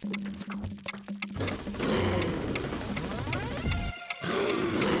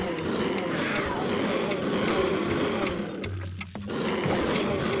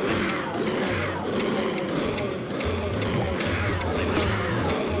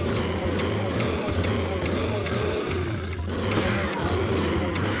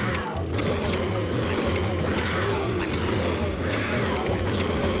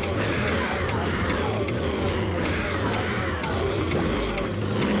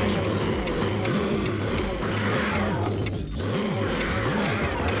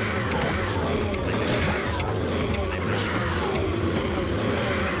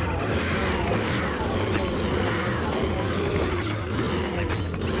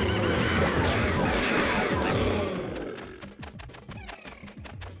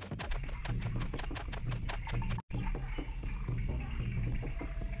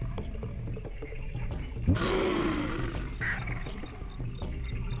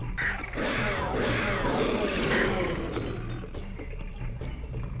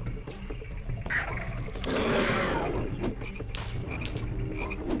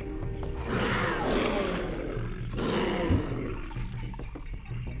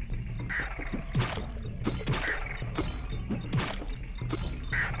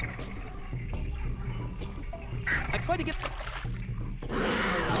 I tried to get...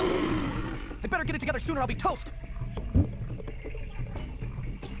 I better get it together sooner, I'll be toast!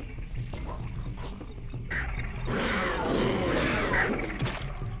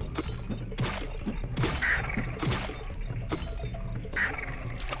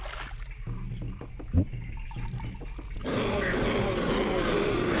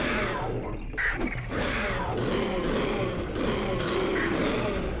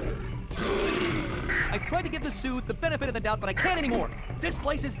 Sue the benefit of the doubt, but I can't anymore. This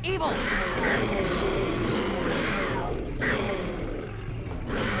place is evil!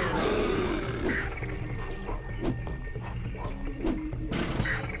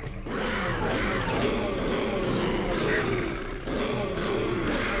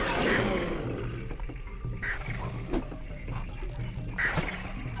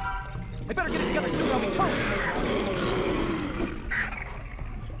 I better get it together soon or I'll be toast!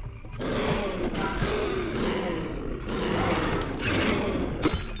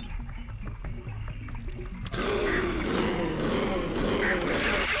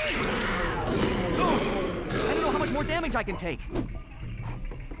 Damage I can take.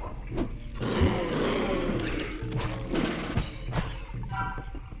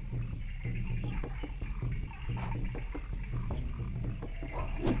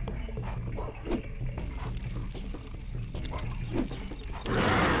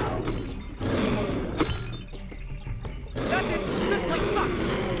 That's it! This place sucks!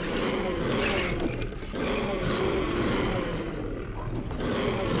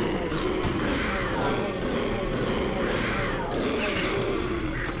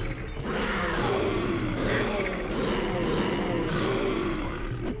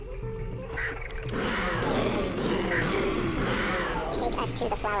 To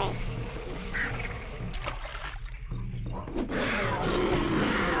the flowers.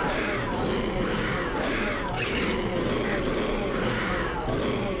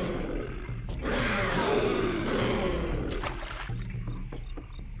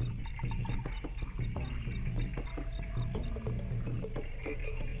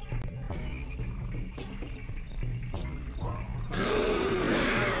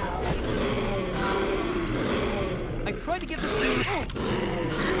 I tried to get this thing.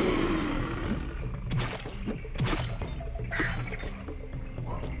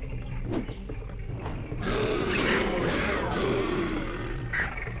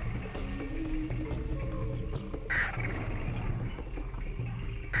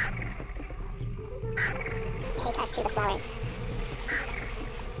 Take us to the flowers.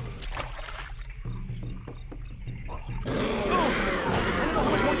 I don't know how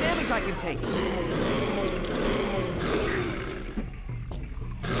much more damage I can take.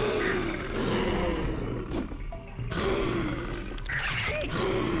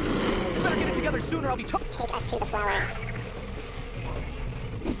 I better get it together sooner, I'll be toast. Take us to the flowers.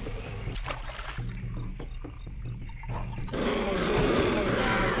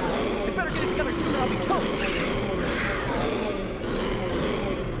 I better get it together sooner, I'll be toast.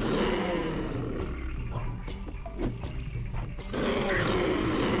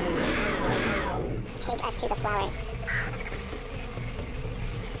 Take us to the flowers.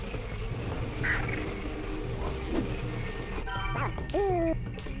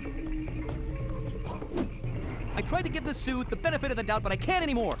 I tried to give the Sue the benefit of the doubt, but I can't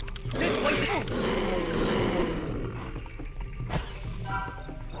anymore. This place is...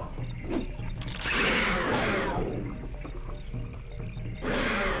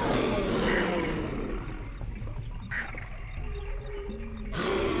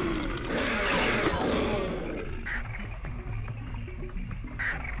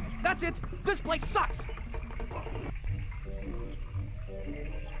 That's it! This place sucks!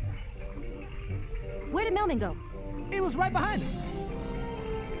 Where did Melman go? He was right behind us.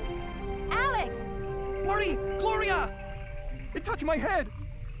 Alex! Marty! Gloria! It touched my head.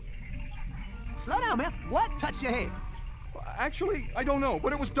 Slow down, man. What touched your head? Actually, I don't know,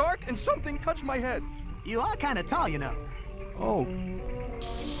 but it was dark and something touched my head. You are kind of tall, you know. Oh.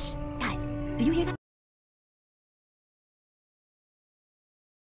 Shh! Guys, do you hear that?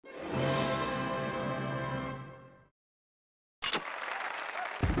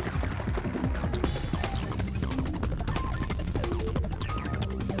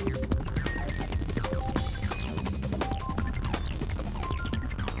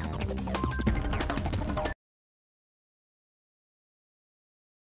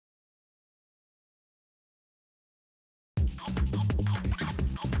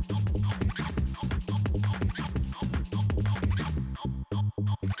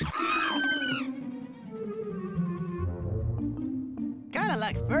 Kinda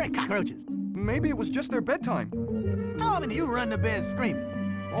like furry cockroaches. Maybe it was just their bedtime. How often do you run to bed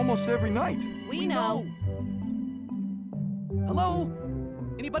screaming? Almost every night. We know. Hello?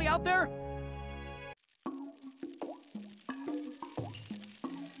 Anybody out there?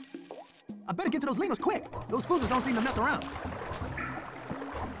 I better get to those lemurs quick. Those foozers don't seem to mess around.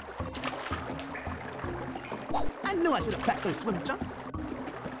 I knew I should have packed those swim jumps.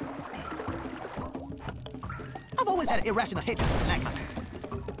 I've always had an irrational hatred for snack hunters.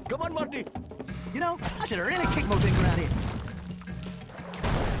 Come on, Marty. You know, I should have really kicked more things around here.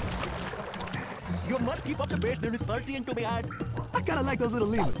 You must keep up the pace. There is partying to be had. I kind of like those little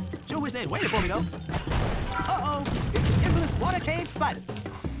lemurs. Sure wish they'd waited for me, though. Uh-oh, it's the infamous water cave spider.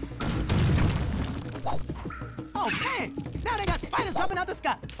 Oh, man! Now they got spiders dropping out the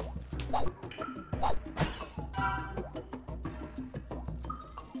sky.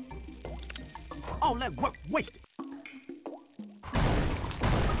 All that work wasted.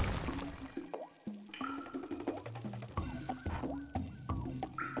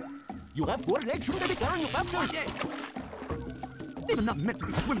 You have 4 legs. Shouldn't they be carrying you faster? Yeah. Even not meant to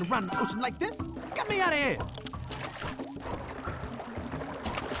be swimming around the ocean like this. Get me out of here!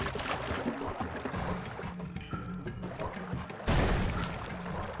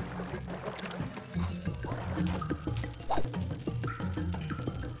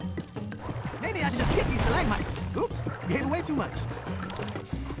 Maybe I should just get these stalagmites. Oops, gave away too much.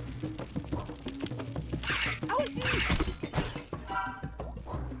 Oh, geez.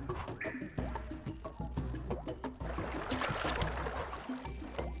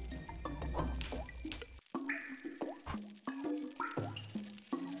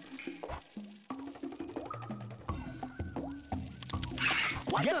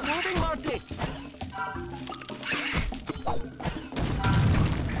 Get moving, Marty!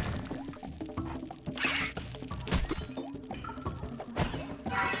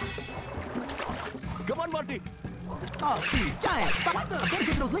 Come on, Marty! Oh, geez, giant! Stop! I better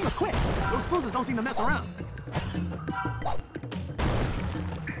get to those lemurs quick! Those cruisers don't seem to mess around.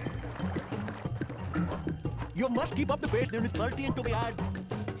 You must keep up the pace. There is partying to be had.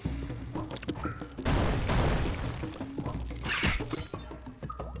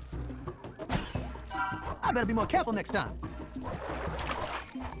 I better be more careful next time.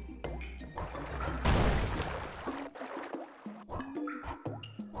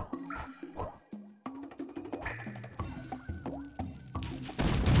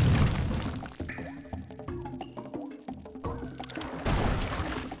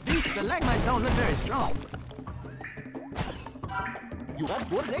 These stalagmites don't look very strong. You have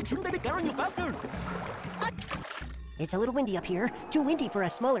 4 legs. Shouldn't they be carrying you faster? It's a little windy up here. Too windy for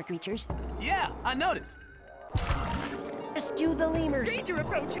us smaller creatures. Yeah, I noticed. Rescue the lemurs. Danger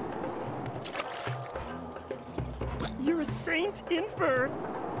approaching. You're a saint in fur.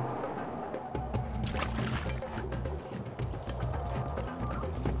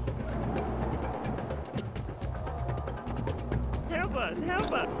 Help us,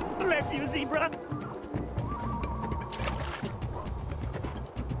 help us. Bless you, zebra.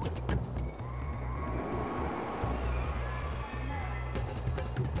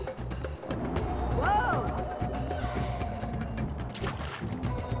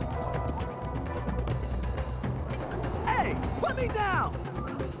 Put me down!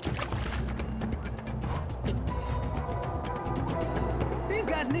 These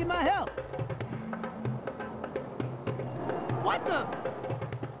guys need my help! What the?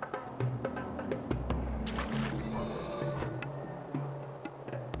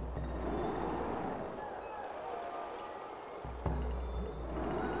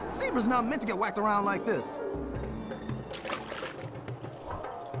 Zebra's not meant to get whacked around like this.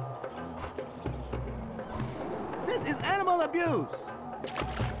 This is animal abuse!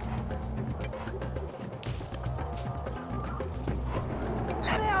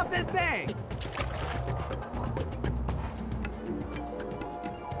 Let me off this thing!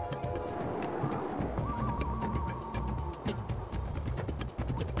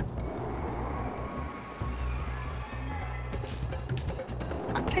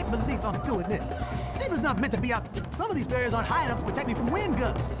 I can't believe I'm doing this. Zebra's not meant to be out. Some of these barriers aren't high enough to protect me from wind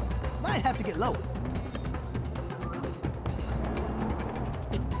gusts. Might have to get lower.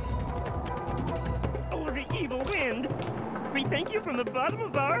 Evil wind. We thank you from the bottom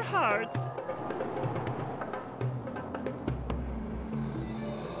of our hearts.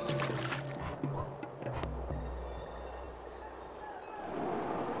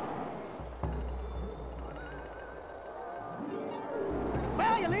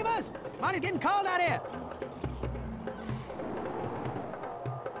 Well, you leave us? Money's getting cold out here.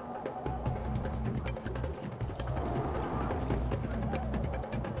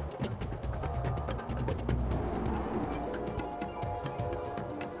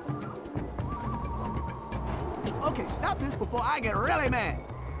 Okay, stop this before I get really mad.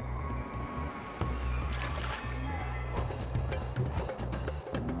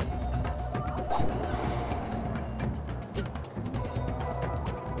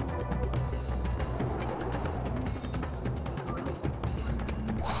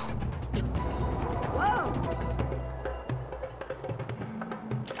 Whoa!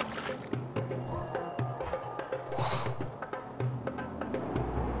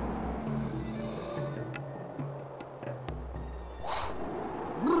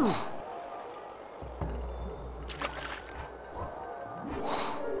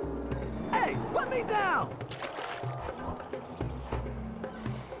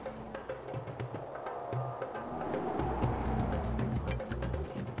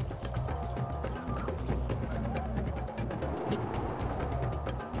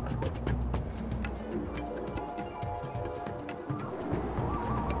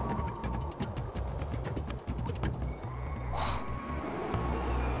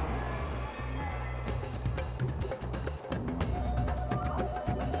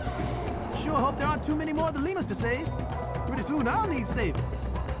 hope there aren't too many more of the lemurs to save. Pretty soon I'll need saving.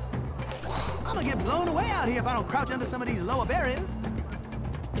 I'm gonna get blown away out here if I don't crouch under some of these lower barriers.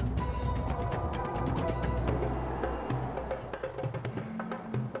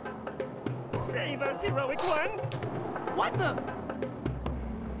 Save us, heroic one! What the?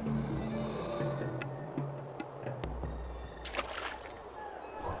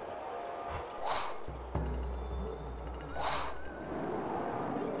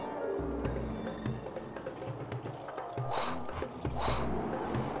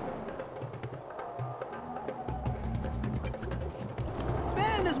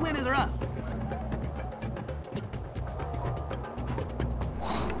 Man, this wind is rough.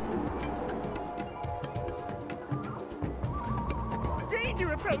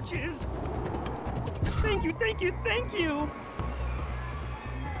 Danger approaches! Thank you, thank you, thank you!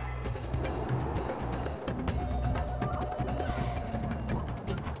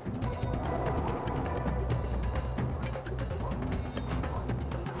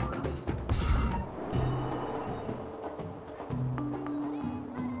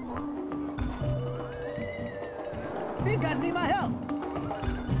 These guys need my help.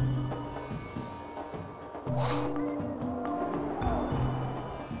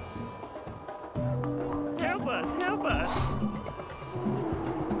 Help us, help us!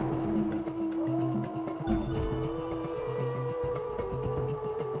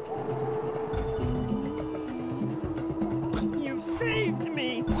 You've saved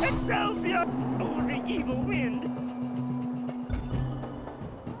me! Excelsior! Oh, the evil wind!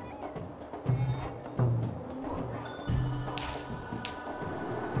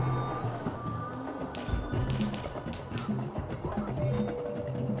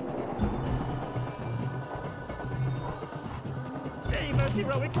 Save us,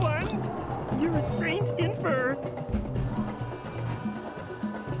 heroic one! You're a saint in fur!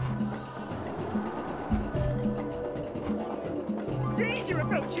 Danger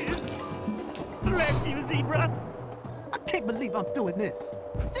approaches! Bless you, zebra! I can't believe I'm doing this.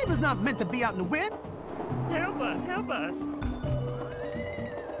 Zebra's not meant to be out in the wind. Help us, help us!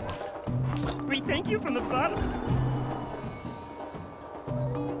 We thank you from the bottom.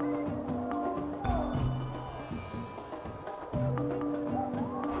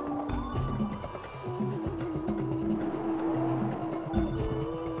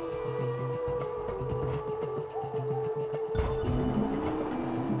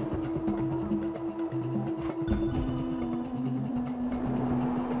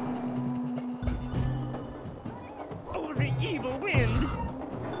 Oh, the evil wind!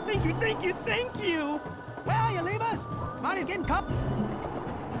 Thank you, thank you, thank you! Well, you leave us? Marty's getting caught.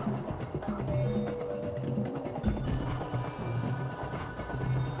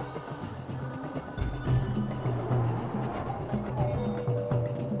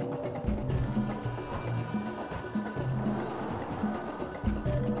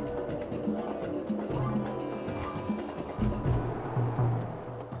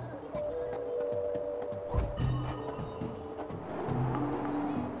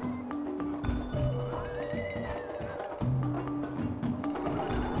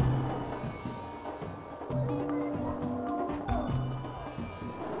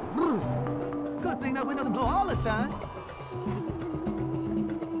 Good thing that wind doesn't blow all the time.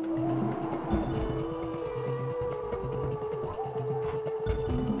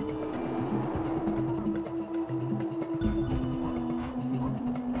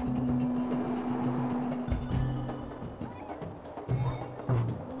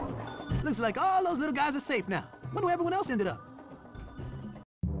 Looks like all those little guys are safe now. Wonder where everyone else ended up.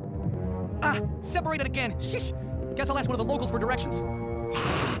 Ah! Separated again! Shish! Guess I'll ask one of the locals for directions.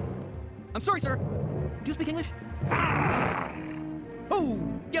 I'm sorry, sir. Do you speak English? Oh,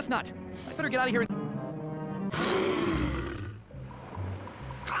 guess not. I better get out of here and...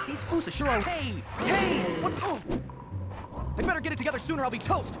 These fooses sure are... Hey! Hey! What's... Oh! I better get it together sooner, I'll be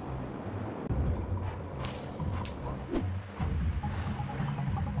toast!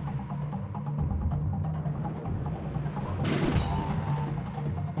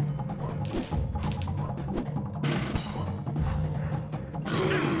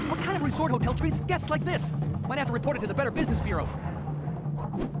 What kind of resort hotel treats guests like this? Might have to report it to the Better Business Bureau.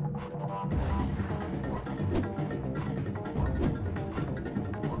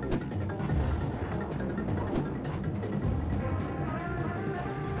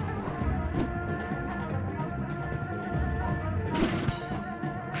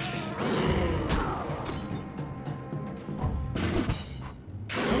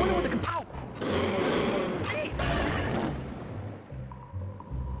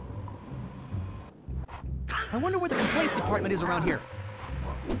 I wonder where the complaints department is around here.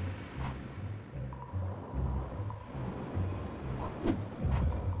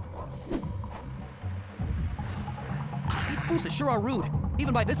 Foose sure are rude,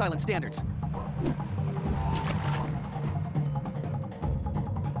 even by this island standards.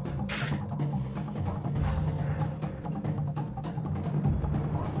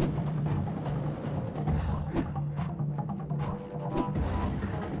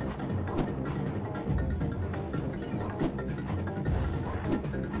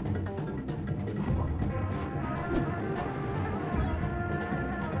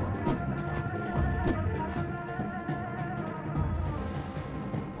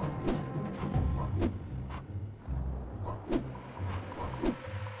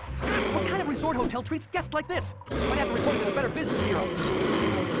 Resort hotel treats guests like this. Might have to report to the Better Business Bureau.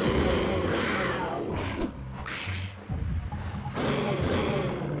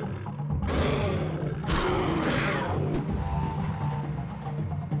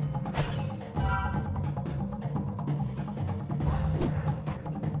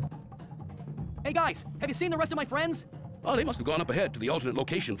 Hey guys, have you seen the rest of my friends? Oh, they must have gone up ahead to the alternate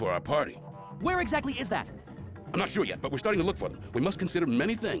location for our party. Where exactly is that? I'm not sure yet, but we're starting to look for them. We must consider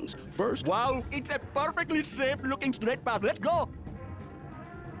many things. First... Wow, it's a perfectly safe-looking straight path. Let's go!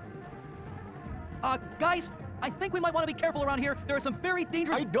 Guys, I think we might want to be careful around here. There are some very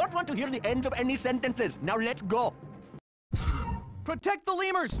dangerous... I don't want to hear the ends of any sentences. Now let's go! Protect the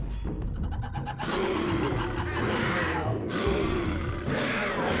lemurs!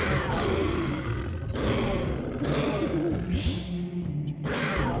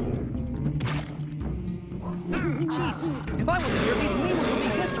 Jeez, if I wasn't here, these lemurs would be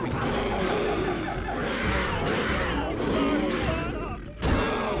history.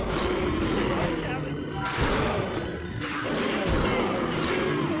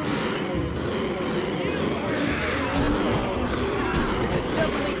 This is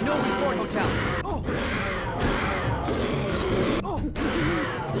definitely no resort hotel.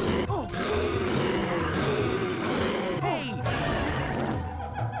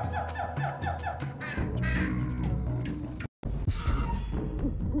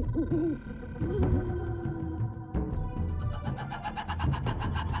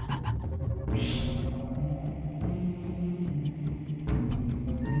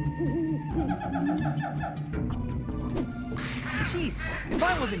 Jeez, if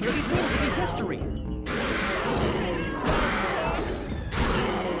I wasn't here, these lemurs would be history.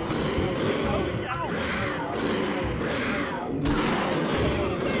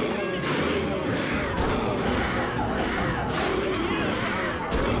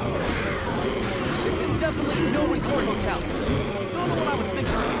 This is definitely no resort hotel. Don't know what I was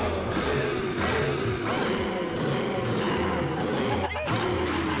thinking.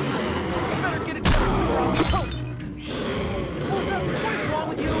 I better get it together somewhere on the coast. What is wrong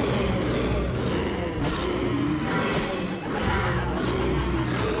with you?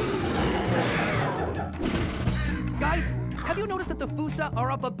 Guys, have you noticed that the Fusa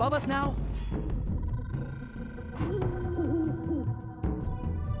are up above us now?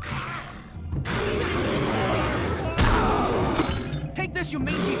 Take this, you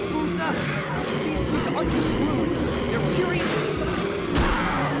mangy Fusa! These Fusa aren't just rude, they're curious.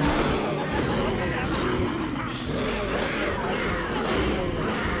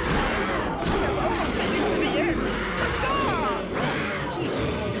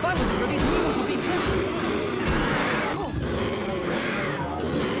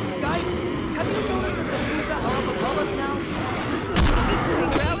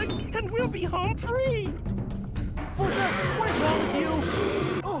 We'll be home free! Fusa, what is wrong with you?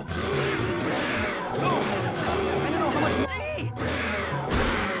 Oh. I don't know how much...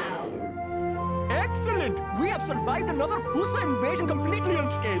 Excellent! We have survived another Fusa invasion completely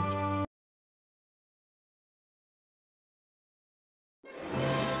unscathed.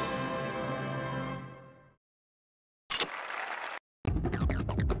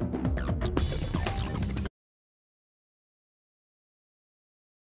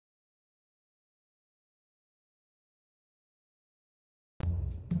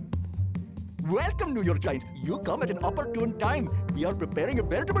 Welcome, New York Giants. You come at an opportune time. We are preparing a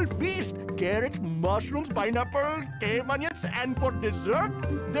veritable feast. Carrots, mushrooms, pineapple, cave onions, and for dessert,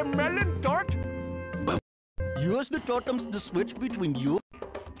 the melon tart. Use the totems to switch between you.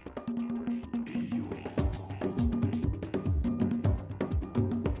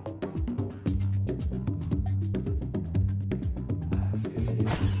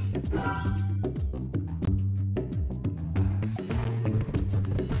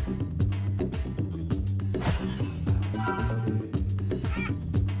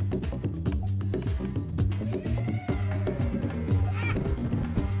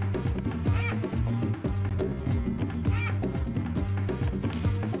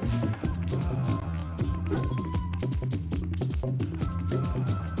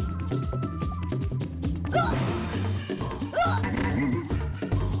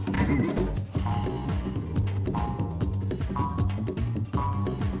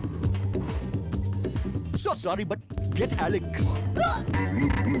 So sorry, but get Alex.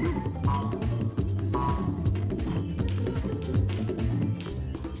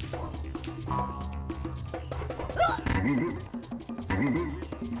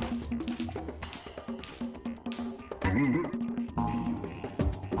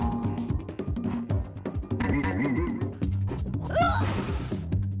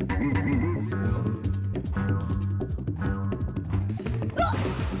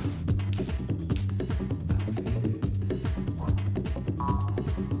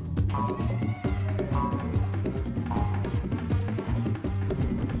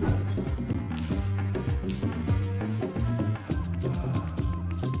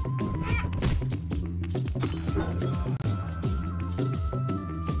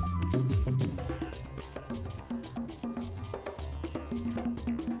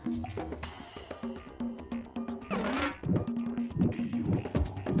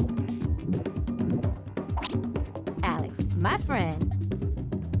 My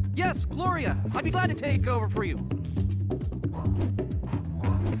friend. Yes, Gloria. I'd be glad to take over for you.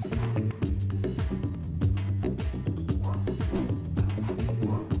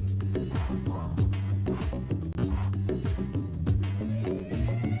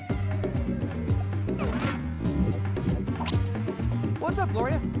 What's up,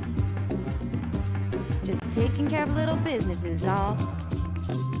 Gloria? Just taking care of little businesses, all.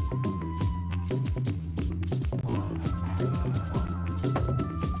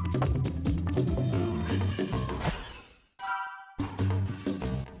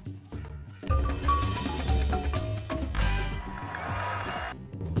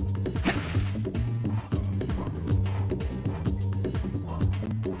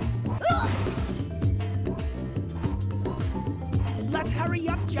 Let's hurry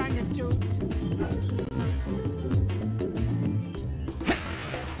up, giant dudes.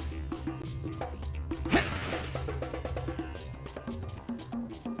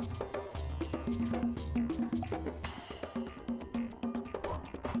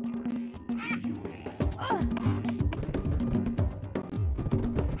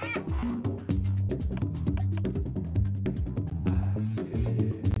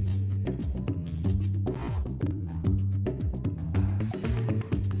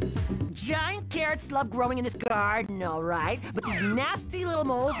 Giant carrots love growing in this garden, all right? But these nasty little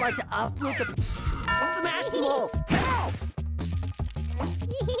moles like to uproot the... Smash the moles! Ow!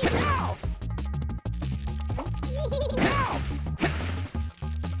 Ow! Ow! Ow!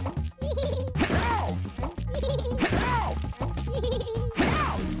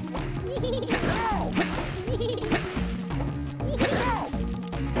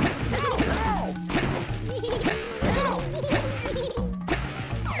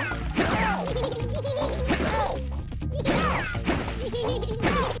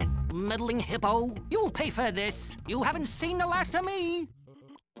 Meddling hippo, you'll pay for this. You haven't seen the last of me.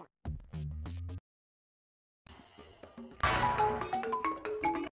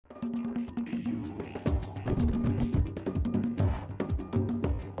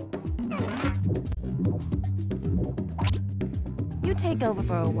 You take over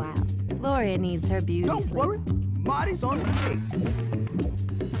for a while. Gloria needs her beauty Don't sleep. worry, Marty's on the case.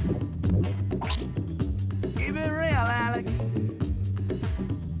 Keep it real, Alex.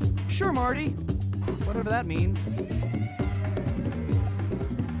 Sure, Marty. Whatever that means.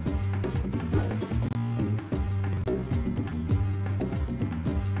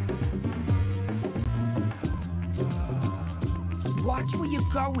 Watch where you're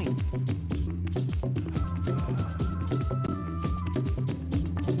going.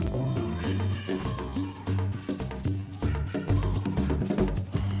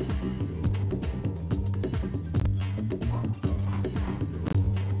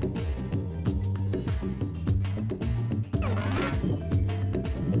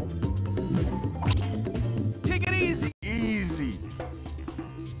 Take it easy. Easy.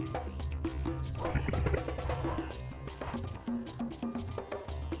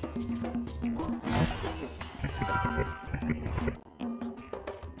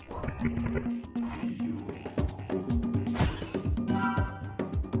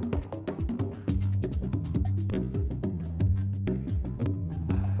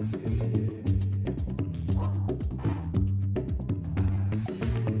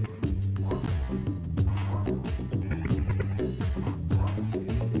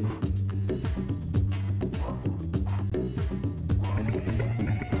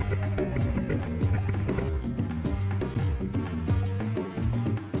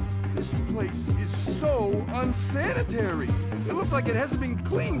 Place is so unsanitary. It looks like it hasn't been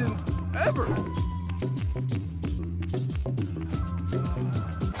cleaned in ever.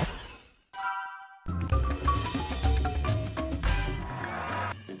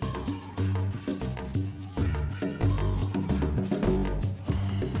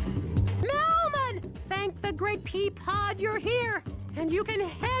 pea pod, you're here, and you can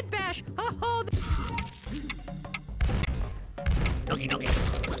head bash. Oh, Doggy, doggy.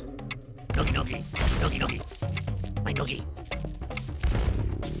 Doggy, doggy. Doggy, doggy. My doggy.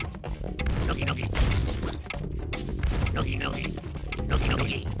 Doggy, doggy. Doggy, doggy. Doggy,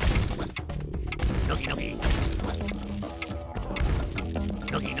 doggy. Doggy, doggy.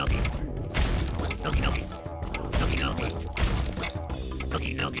 Doggy, doggy. Doggy, doggy.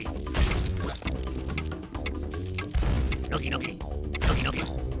 Doggy, doggy. Doggy, doggy. Doggy, doggy. Doggy, doggy.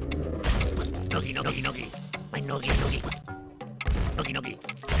 Doggy, doggy, doggy. My doggy, doggy. Doggy, doggy.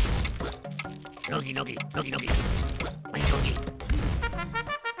 Doggy, doggy. Doggy, doggy. My doggy.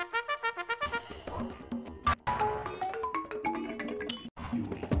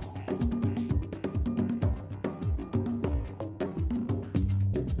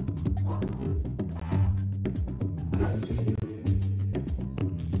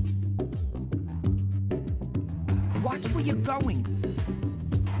 Watch where you're going.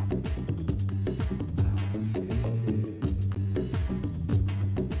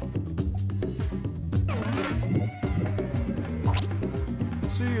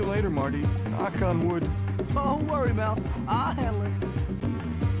 See you later, Marty. Knock on wood. Don't worry, Mel. I'll handle it.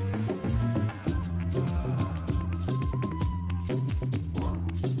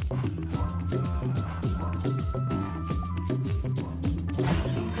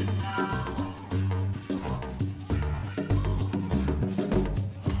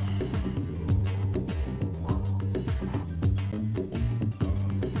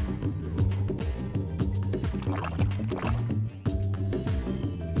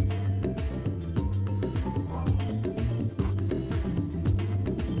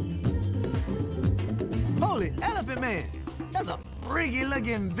 Holy elephant man! That's a freaky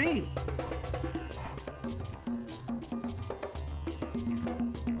looking beetle.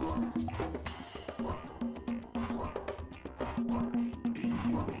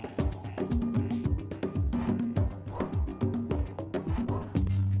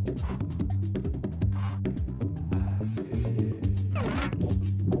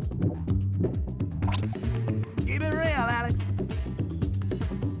 Keep it real, Alex.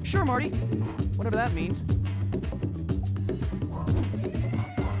 Sure, Marty. Whatever that means.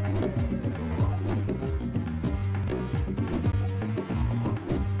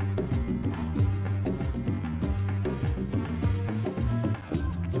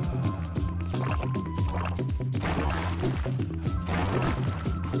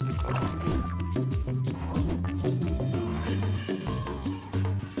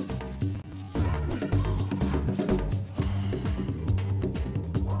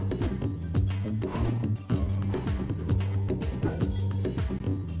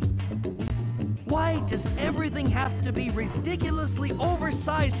 Why does everything have to be ridiculously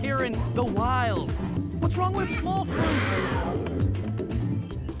oversized here in the wild? What's wrong with small fruit?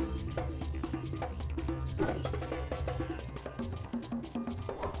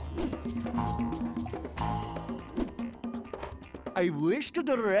 I wish to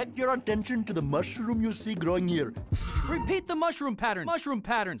direct your attention to the mushroom you see growing here. Repeat the mushroom pattern. Mushroom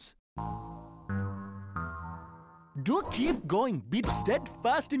patterns. Do keep going. Be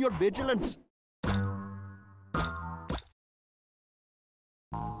steadfast in your vigilance.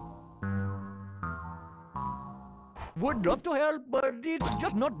 Would love to help, but it's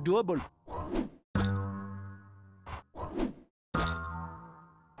just not doable.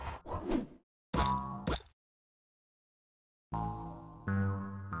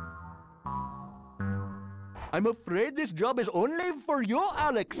 I'm afraid this job is only for you,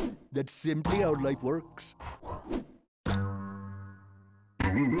 Alex. That's simply how life works.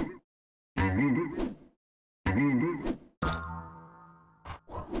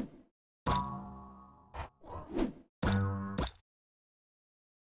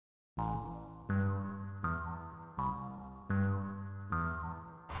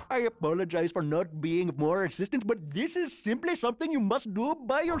 I apologize for not being of more assistance, but this is simply something you must do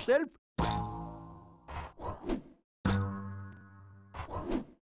by yourself.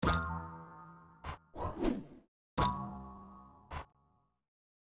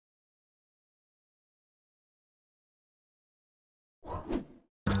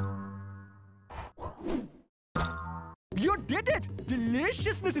 You did it!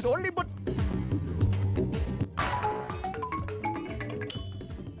 Deliciousness is only but...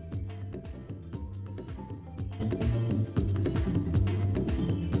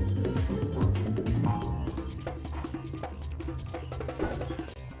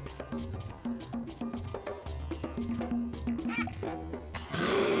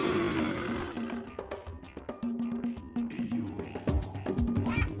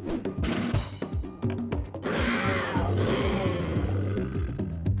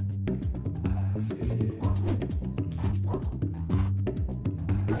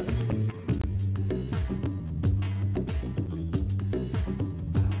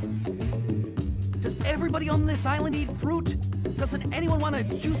 anybody on this island eat fruit? Doesn't anyone want a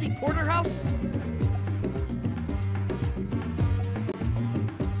juicy porterhouse?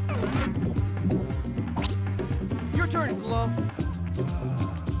 Your turn, Glow.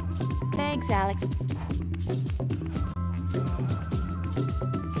 Thanks, Alex.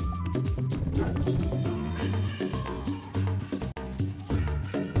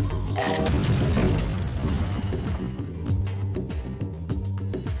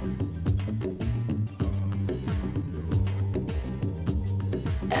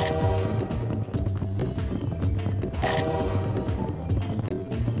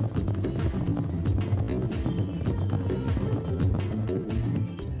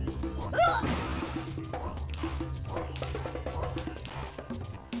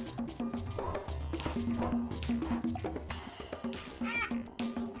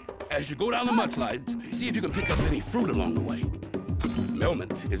 As you go down the mudslides, see if you can pick up any fruit along the way.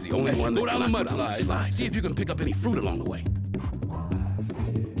 Melman is the only one that go down the mudslides. See if you can pick up any fruit along the way.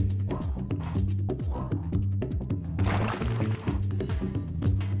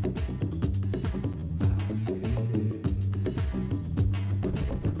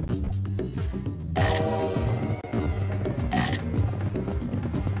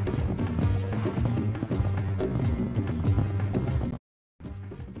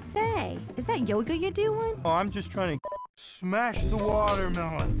 Say, is that yoga you're doing? Oh, I'm just trying to smash the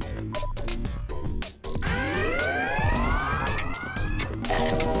watermelon.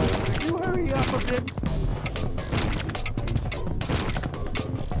 You hurry up a bit.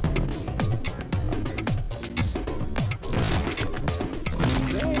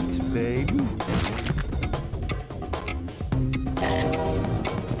 Thanks, baby.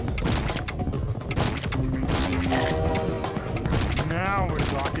 Now we're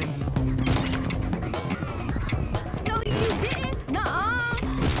talking. No, you didn't. Nuh-uh.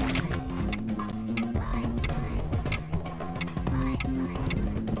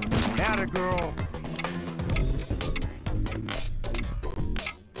 Atta girl.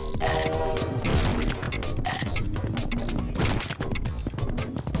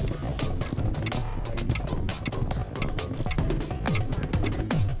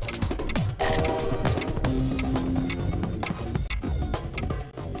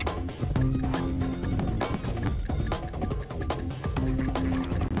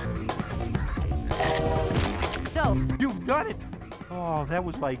 So, You've done it. Oh, that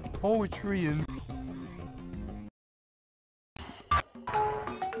was like poetry and...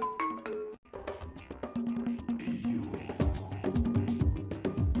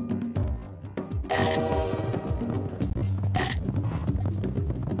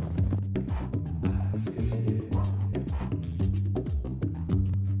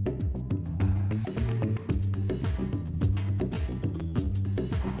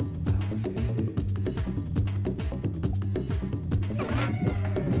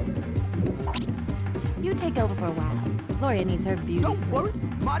 you take over for a while. Gloria needs her beauty. Don't worry,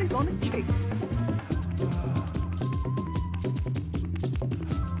 Marty's on the case.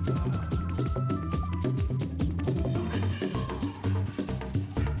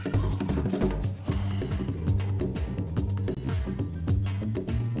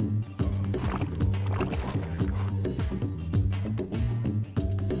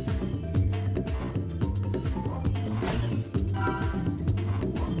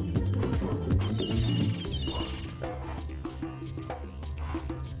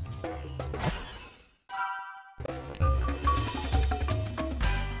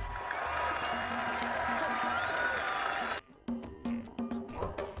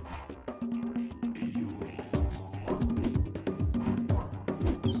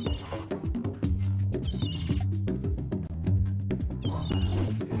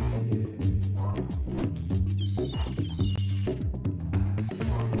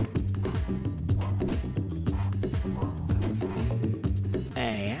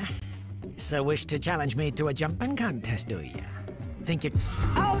 So wish to challenge me to a jumping contest, do ya? Think you...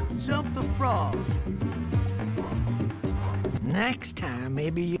 Out jump the frog. Next time,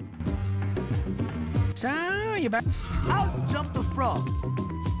 maybe you... So, you back... Out jump the frog.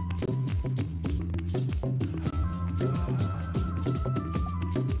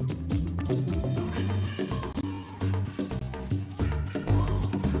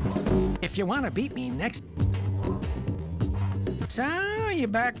 If you want to beat me next... So, you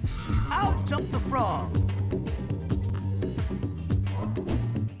back... Out jump the frog.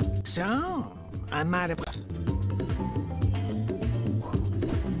 So, I might have...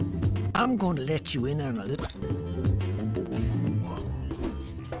 I'm going to let you in on a little...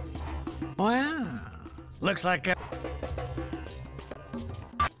 Well, looks like...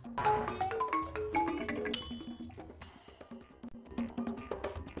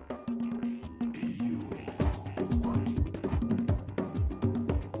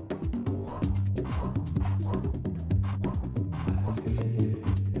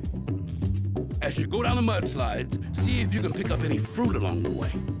 As you go down the mudslides, see if you can pick up any fruit along the way.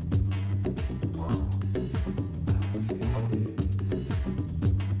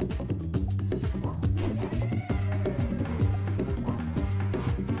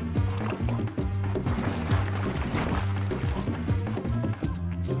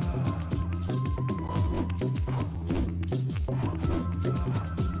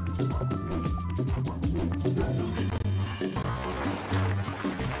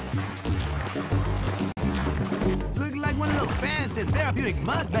 Look like one of those fancy therapeutic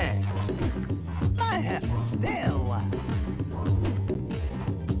mud bags. Might have to stay a while.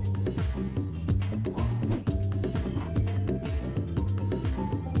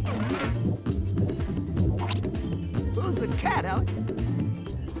 Who's the cat, Alex?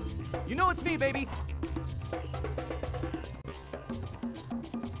 You know it's me, baby.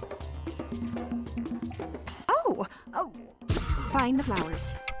 Oh, find the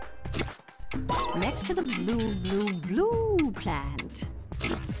flowers. Next to the blue plant.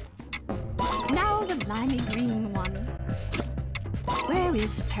 Now the limey green one. Where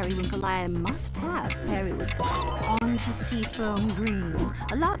is periwinkle? I must have periwinkle. On to seafoam green.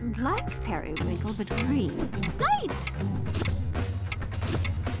 A lot like periwinkle, but green. Light!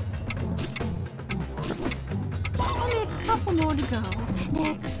 Only a couple more to go.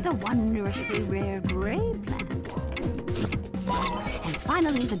 Next, the wondrously rare gray plant. And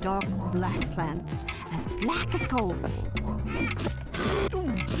finally, the dark black plant, as black as coal.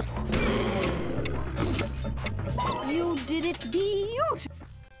 You did it beautifully.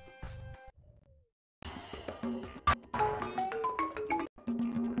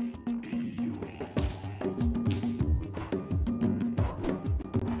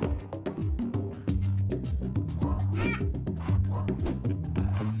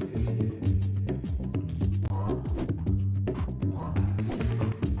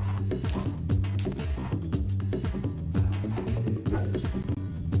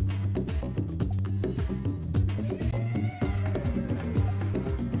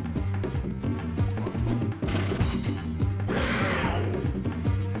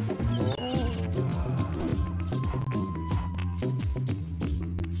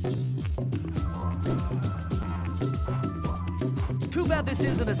 Too bad this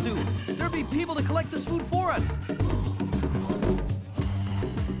isn't a zoo. There'd be people to collect this food for us.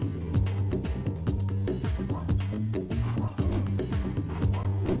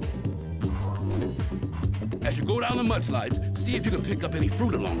 As you go down the mudslides, see if you can pick up any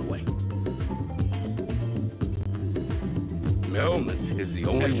fruit along the way. Melman is the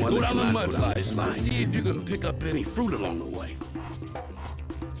only one that can go down the mudslides. See if you can pick up any fruit along the way.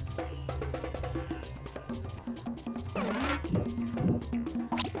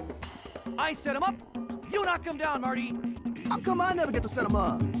 I set him up. You knock him down, Marty. How come I never get to set him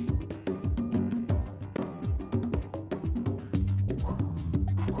up?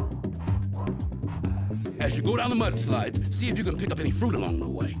 As you go down the mudslides, see if you can pick up any fruit along the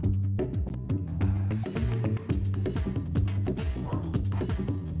way.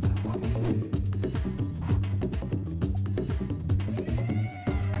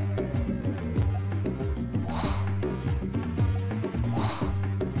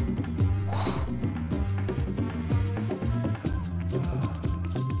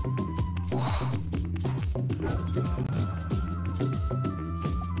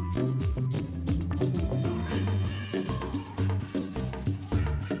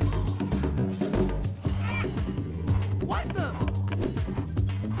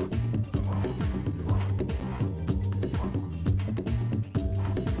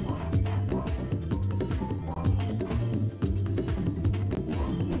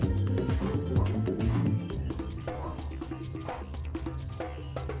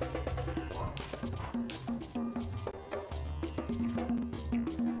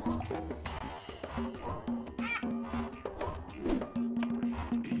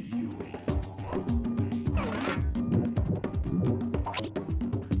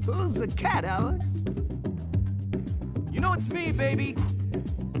 Who's the cat, Alex? You know it's me, baby.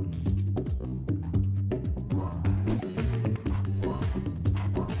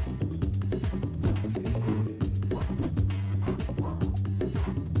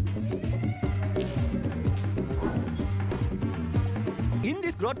 In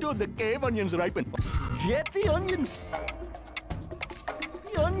this grotto, the cave onions ripen. Get the onions.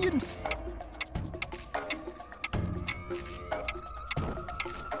 The onions.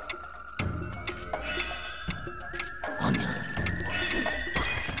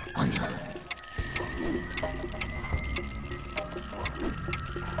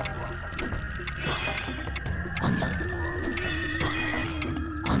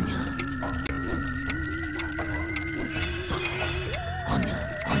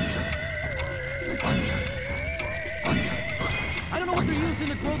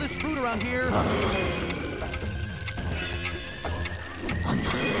 around here.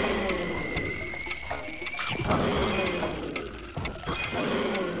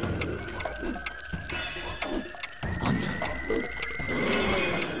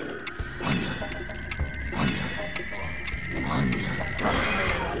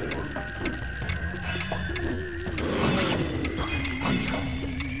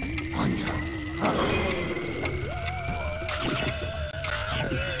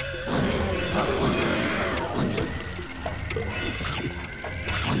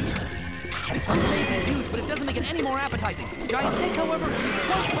 This one may be huge, but it doesn't make it any more appetizing. Giant steaks, however,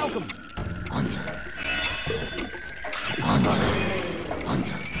 quite welcome.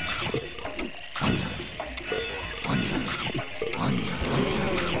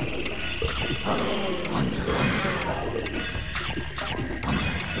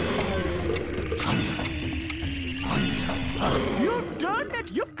 You've done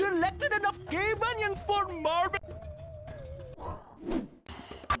it! You've collected enough cave onions for Marvin!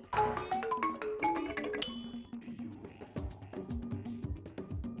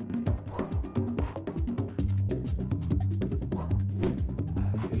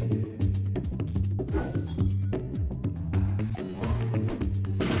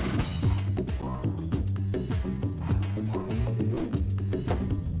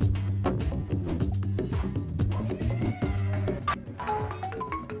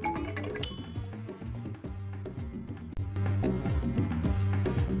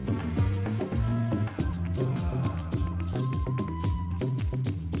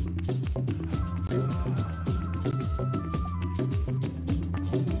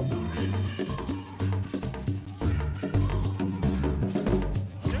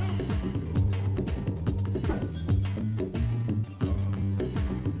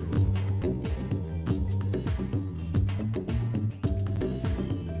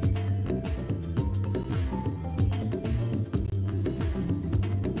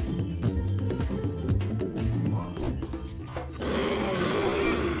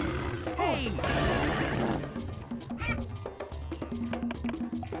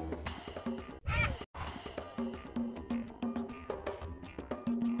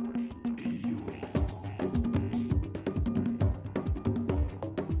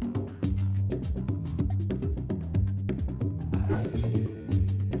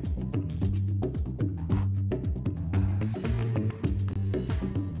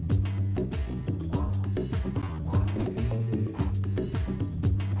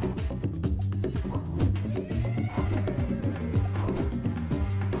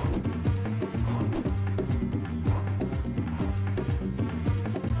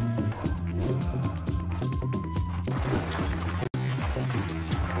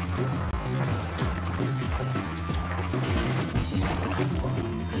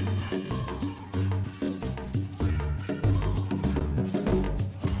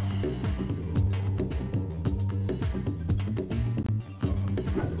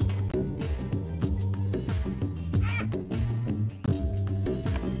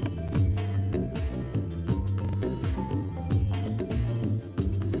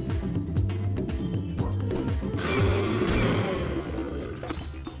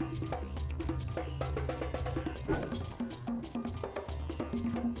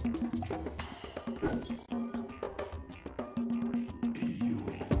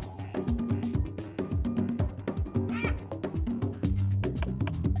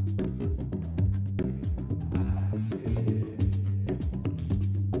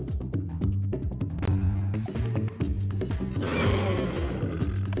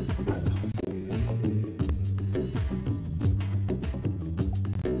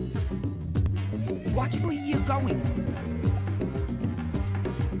 Watch where you're going.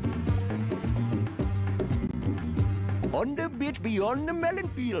 On the beach beyond the melon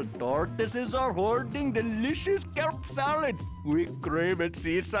field, tortoises are hoarding delicious kelp salad. We crave its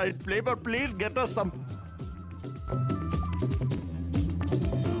seaside flavor. Please get us some.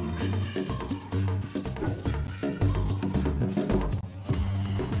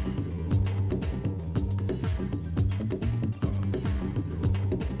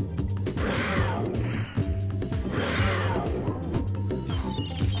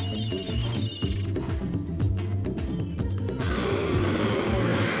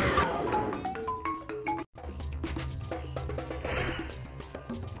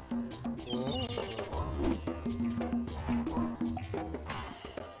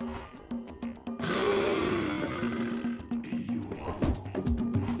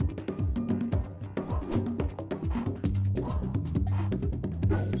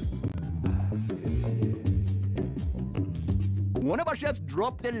 One of our chefs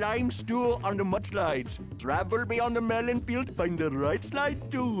dropped the lime stew on the mudslides. Travel beyond the melon field, find the right slide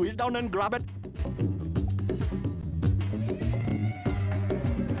to whiz down and grab it.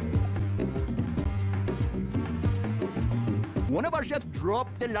 One of our chefs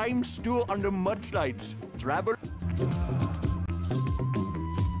dropped the lime stew on the mudslides. Travel.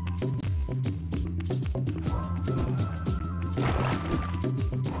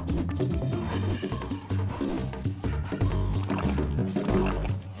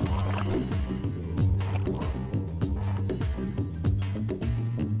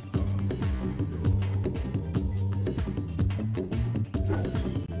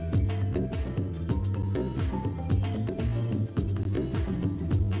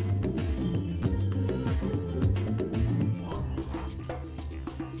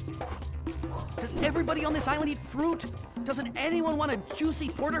 Does everybody on this island eat fruit? Doesn't anyone want a juicy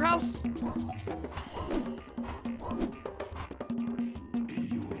porterhouse?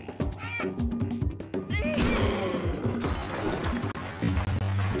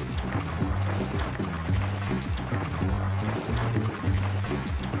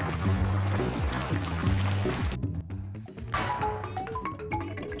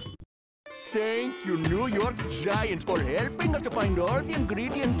 Thank you, New York Giants, for helping us to find all the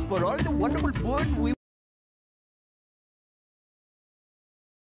ingredients for all the wonderful food we...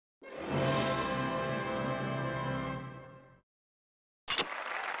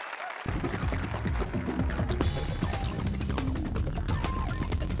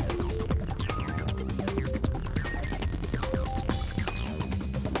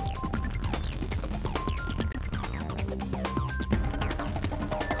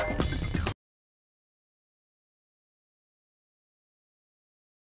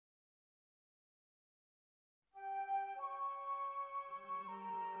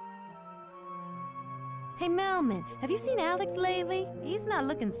 Hey, Melman, have you seen Alex lately? He's not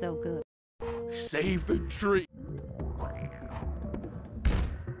looking so good. Save a tree.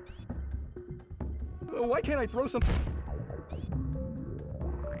 Why can't I throw some...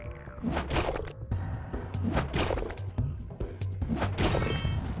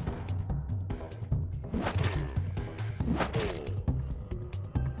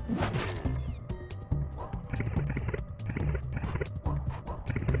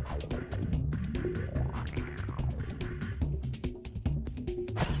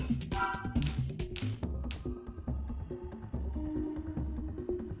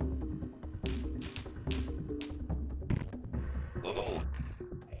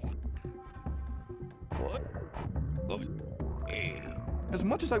 As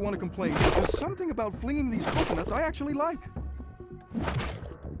much as I want to complain, there's something about flinging these coconuts I actually like.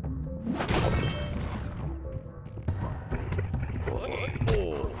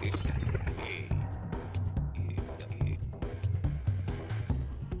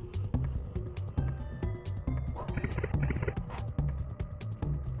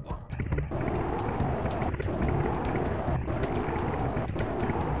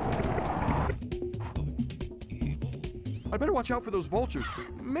 I better watch out for those vultures.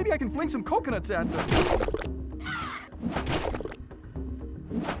 Maybe I can fling some coconuts at them.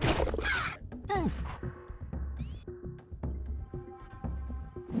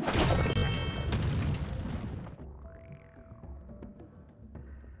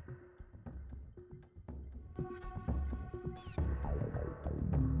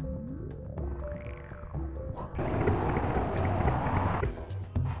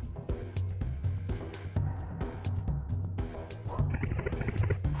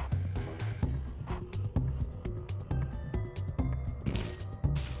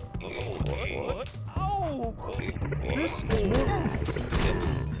 This is more...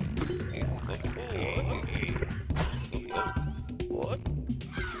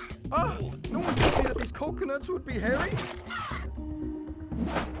 Ah! No one told me that these coconuts would be hairy.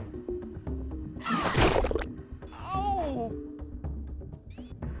 Ow!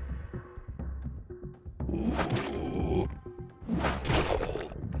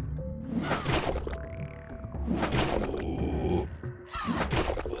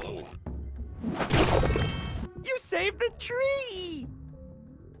 You saved the tree!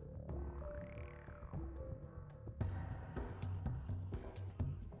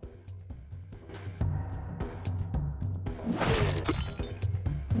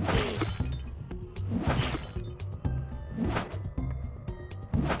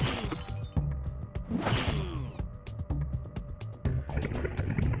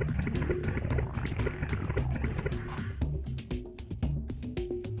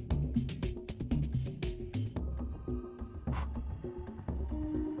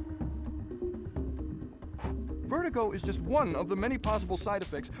 Vertigo is just one of the many possible side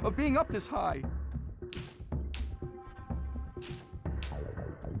effects of being up this high.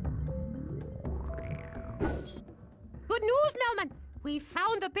 Good news, Melman! We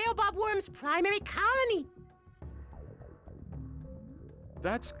found the baobab worm's primary colony.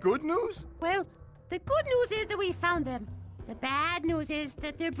 That's good news? Well, the good news is that we found them. The bad news is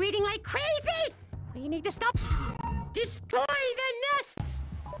that they're breeding like crazy! We need to stop. Destroy the nests!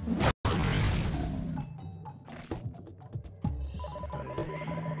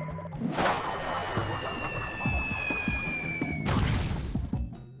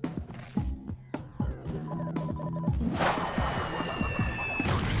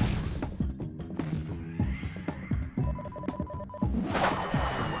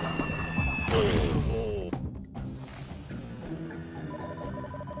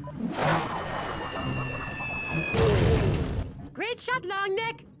 Great shot,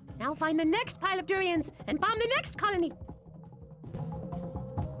 Longneck! Now find the next pile of durians and bomb the next colony!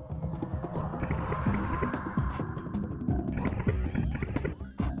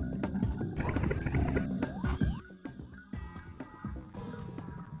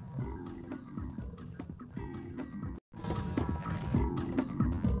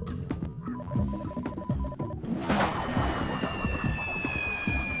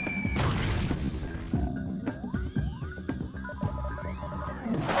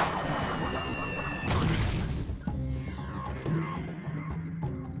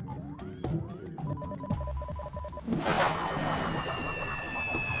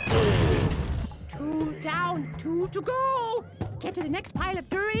 Two down, two to go! Get to the next pile of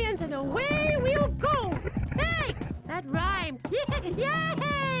durians and away we'll go! Hey! That rhymed! Yay!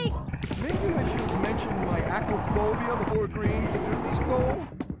 Maybe I should mention my acrophobia before agreeing to do this goal?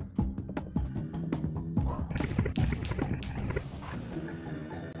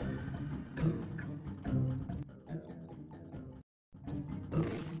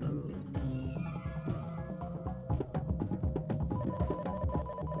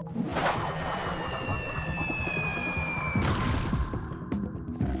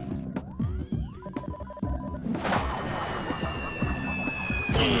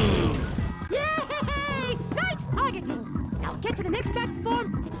 Yay! Nice targeting! Now get to the next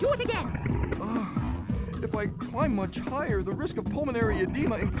platform and do it again! If I climb much higher, the risk of pulmonary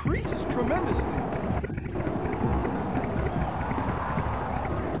edema increases tremendously.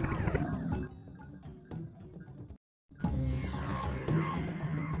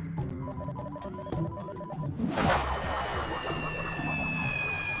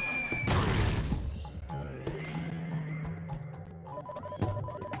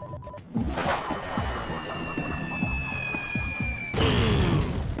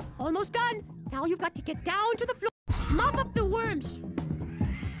 Almost done! Now you've got to get down to the floor. Mop up the worms!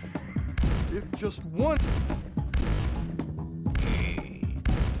 If just one...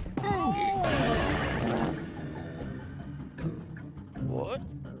 What?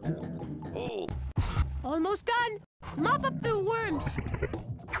 Oh. Almost done! Mop up the worms!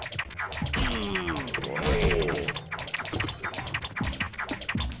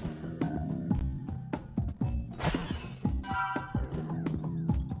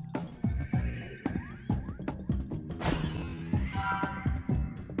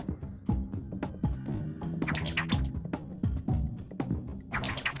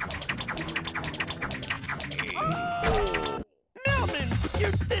 Melman,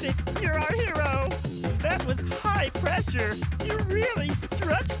 you did it! You're our hero! That was high pressure! You really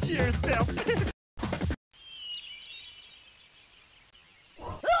stretched yourself!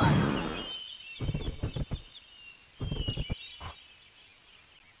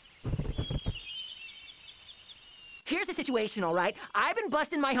 Here's the situation, all right? I've been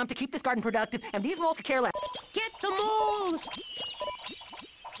busting my hump to keep this garden productive, and these moles could care less. Get the moles!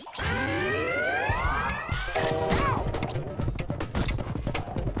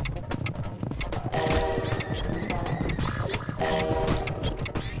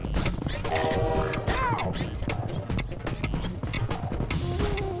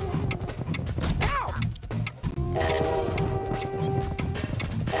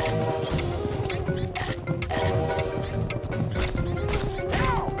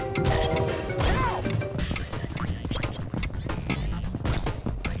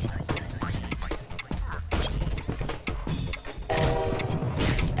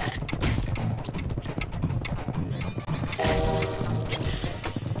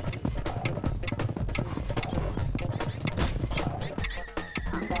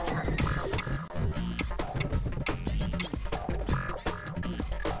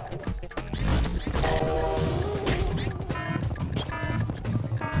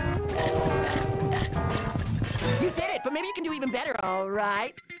 but maybe you can do even better, all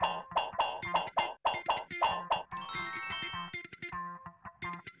right?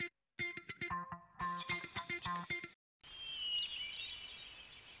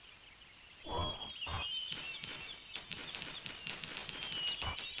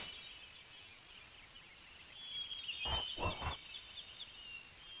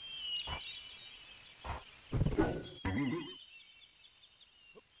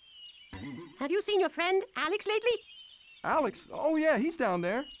 Have you seen your friend Alex lately? Alex? Oh, yeah, he's down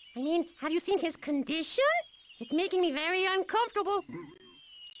there. I mean, have you seen his condition? It's making me very uncomfortable.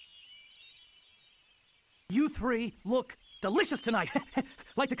 You three look delicious tonight.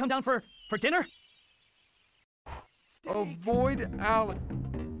 Like to come down for dinner? Avoid Alex.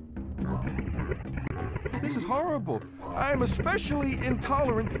 This is horrible. I am especially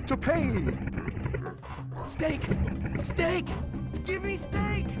intolerant to pain. Steak! Steak! Give me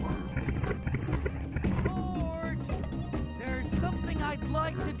steak! Lord! There's something I'd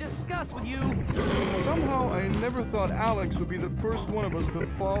like to discuss with you. Somehow I never thought Alex would be the first one of us to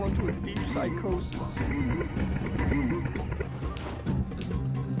fall into a deep psychosis.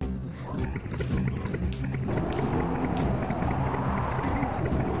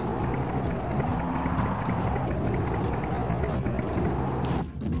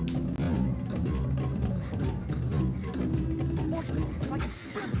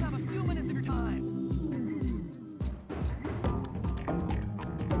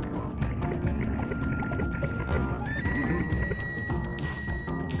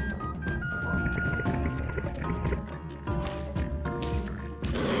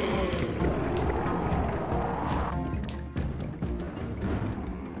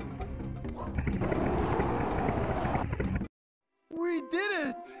 We did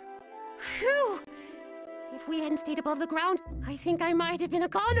it! Phew! If we hadn't stayed above the ground, I think I might have been a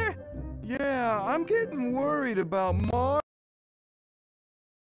goner. Yeah, I'm getting worried about Mar.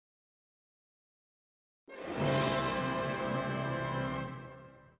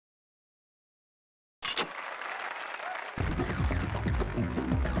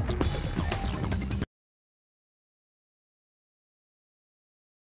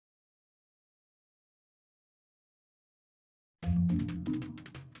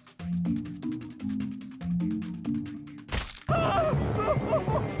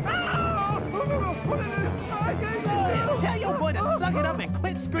 Tell your boy to suck it up and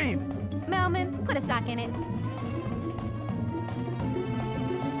quit screaming. Melman, put a sock in it.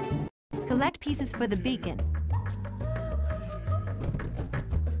 Collect pieces for the beacon.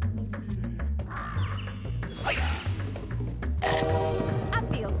 I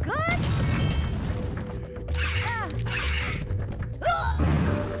feel good.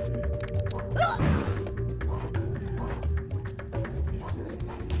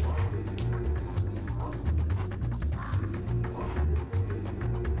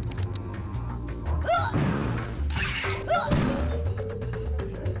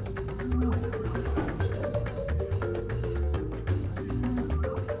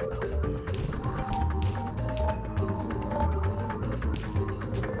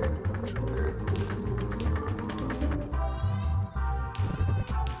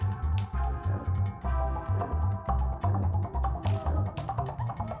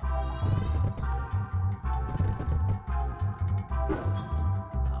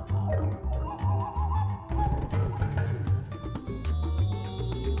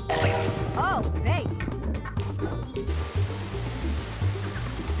 Oh, babe.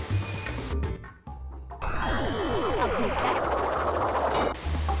 I'll take that.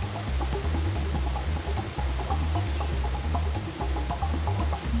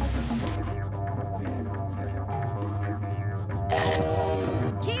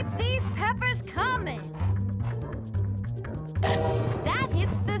 Keep these peppers coming. That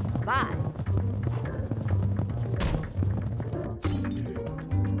hits the spot.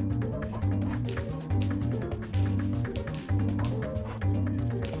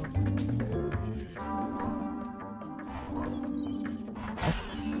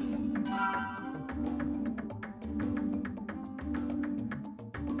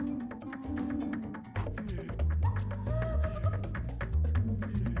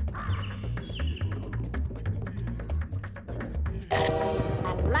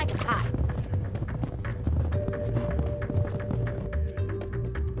 I like it hot.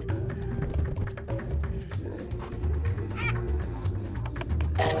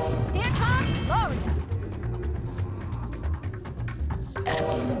 Here comes Gloria.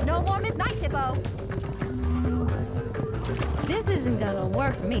 No more Midnight Hippo. This isn't gonna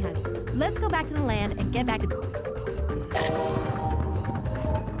work for me, honey. Let's go back to the land and get back to...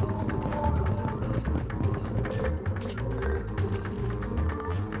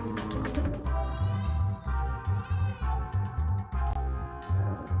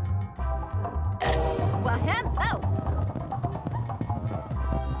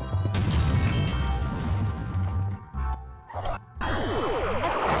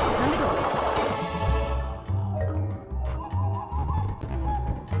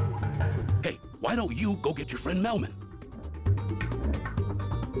 why don't you go get your friend Melman?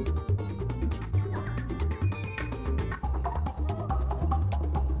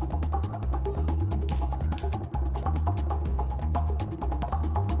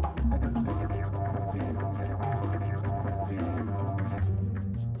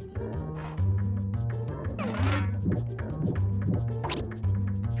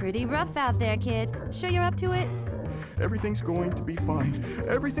 Pretty rough out there, kid. Sure you're up to it? Everything's going to be fine.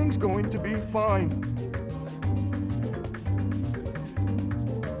 Everything's going to be fine.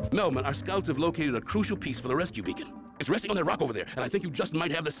 Melman, our scouts have located a crucial piece for the rescue beacon. It's resting on that rock over there, and I think you just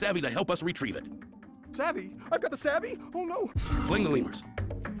might have the savvy to help us retrieve it. Savvy? I've got the savvy? Oh no. Fling the lemurs.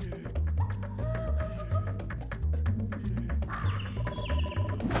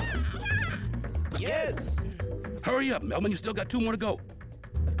 Yes! Hurry up, Melman, you still got 2 more to go.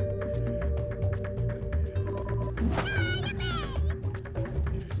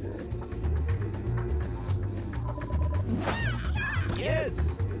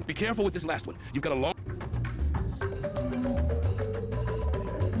 Yes! Be careful with this last one. You've got a long...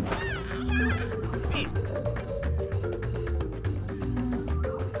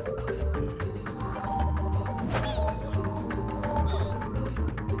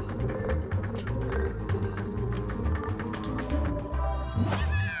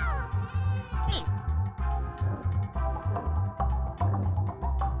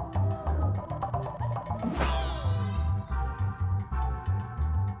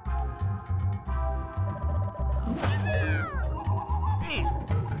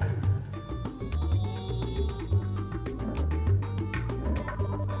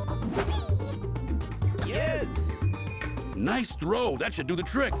 Yes! Nice throw. That should do the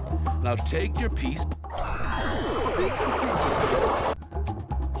trick. Now take your piece.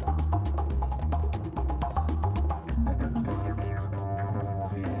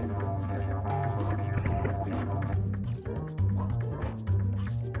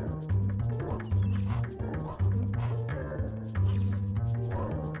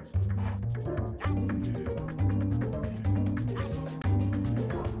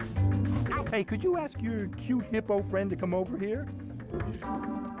 Hey, could you ask your cute hippo friend to come over here?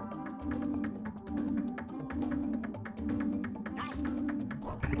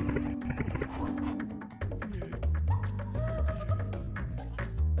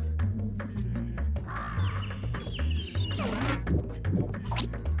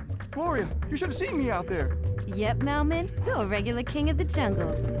 Gloria, you should have seen me out there. Yep, Melman. You're a regular king of the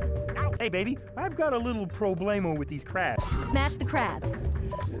jungle. Hey, baby, I've got a little problemo with these crabs. Smash the crabs.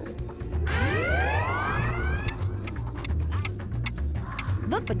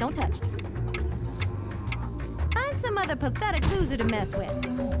 Look, but don't touch. Find some other pathetic loser to mess with.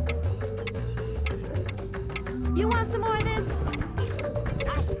 You want some more of this?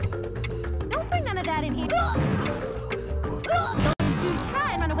 Don't bring none of that in here. Don't you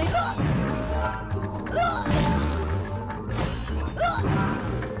try and run away.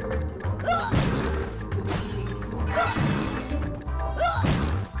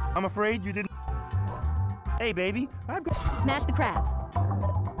 I'm afraid you didn't... Hey, baby, I've got... Smash the crabs.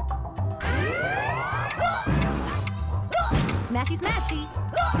 Smashy, smashy.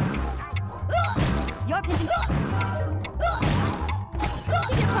 You're pinching.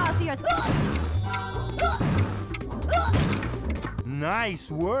 Keep your paws to yourself. Nice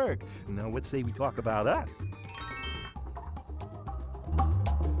work. Now, what say we talk about us?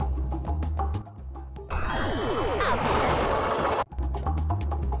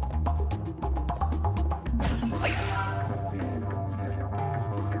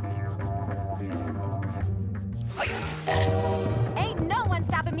 Ain't no one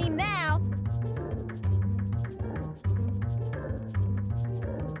stopping me now.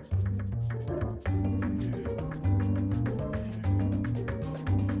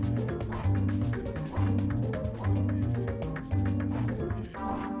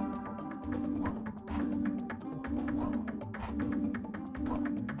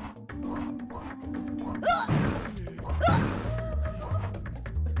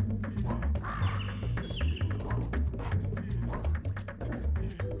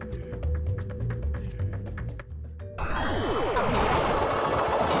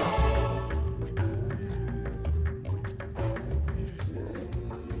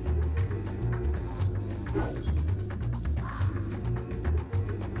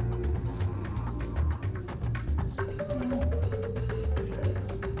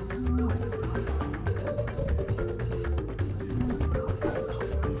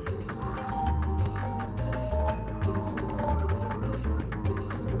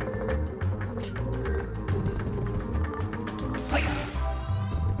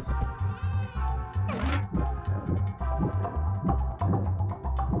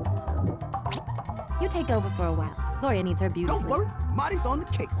 take over for a while. Gloria needs her beauty Don't sleep. worry, Marty's on the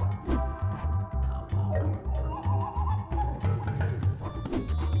case.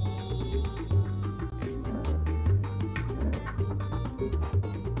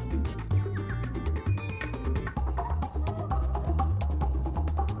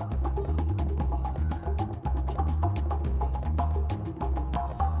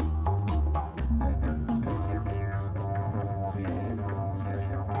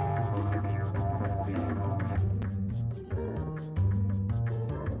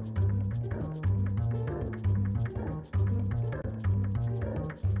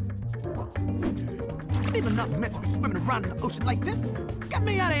 Even not meant to be swimming around in the ocean like this. Get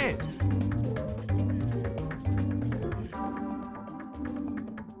me out of here!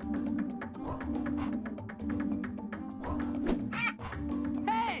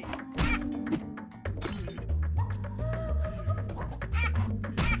 Hey!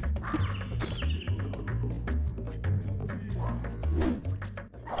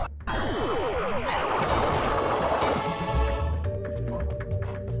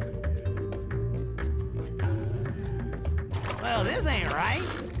 Well, this ain't right.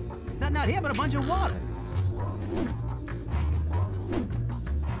 Nothing out here but a bunch of water.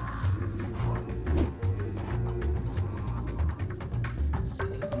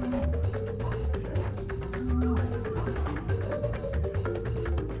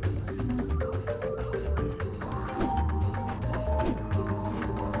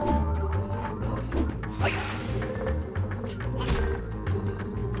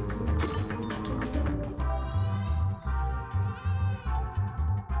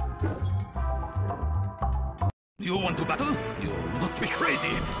 You want to battle? You must be crazy.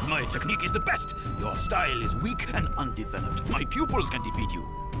 My technique is the best. Your style is weak and undeveloped. My pupils can defeat you.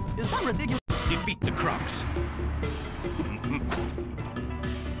 Is that ridiculous? Defeat the Crocs.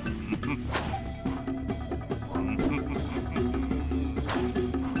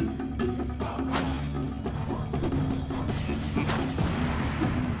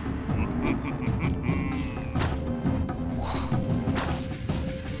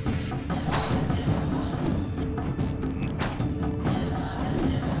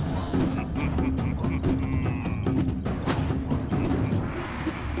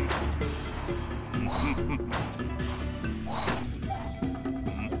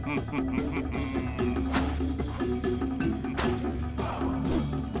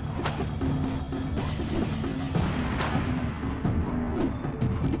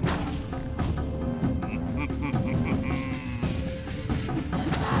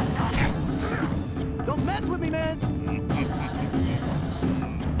 Don't mess with me, man!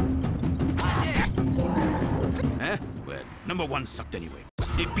 Eh? Well, number one sucked anyway.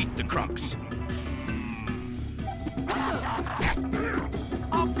 Defeat the Crocs.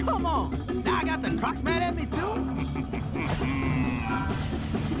 Oh, come on! Now I got the Crocs mad at me, too?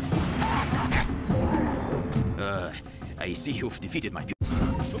 I see you've defeated my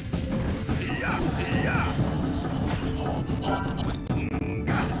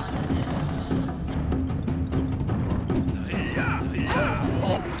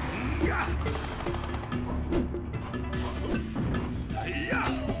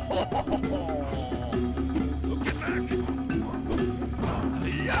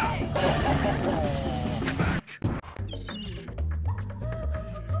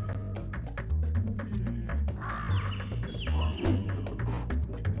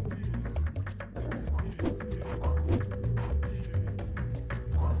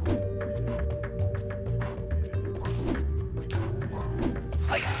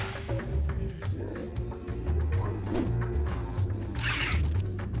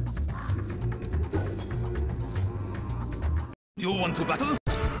You want to battle?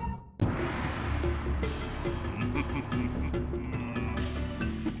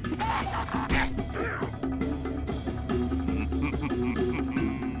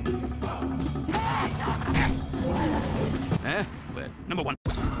 Eh? Well, number one.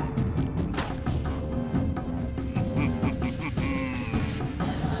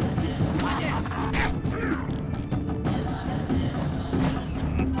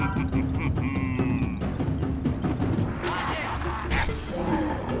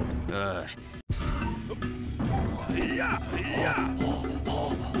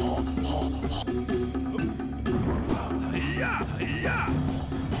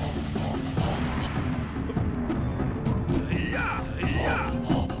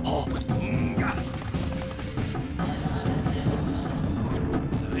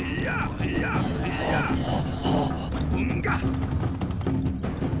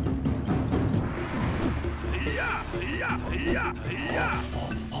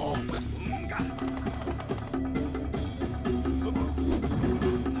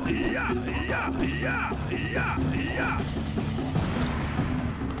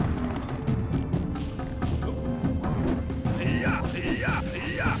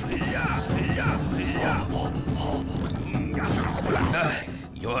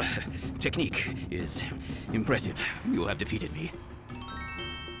 Your technique is impressive. You have defeated me.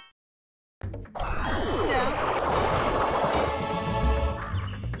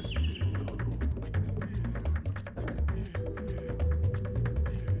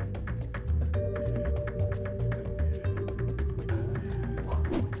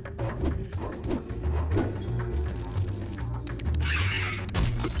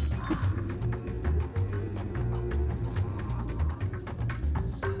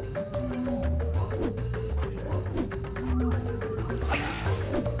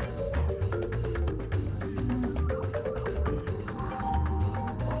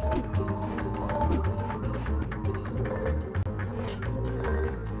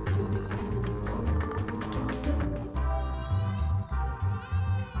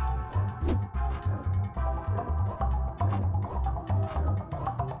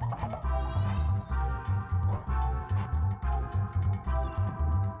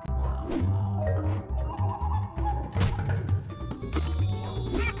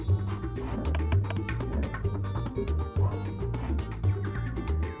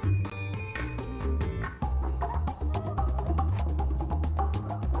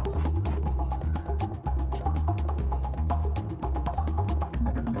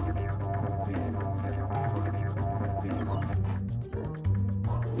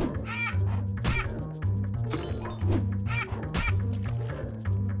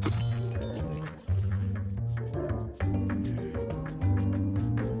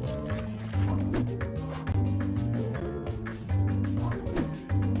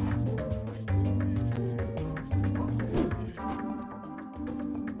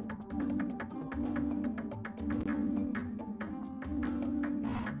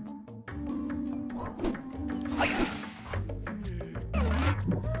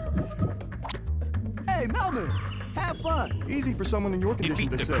 Hey, Melman! Have fun! Easy for someone in your condition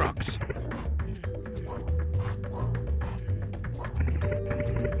to say. Defeat the Crocs.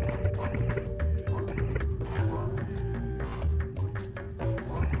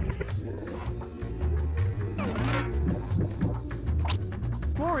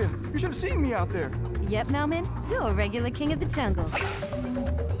 Gloria, you should have seen me out there. Yep, Melman, you're a regular king of the jungle.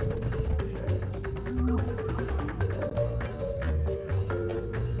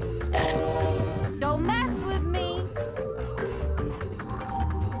 Don't mess with me!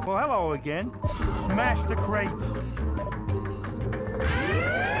 Well, hello again. Smash the crate.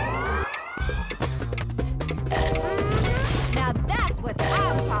 Now that's what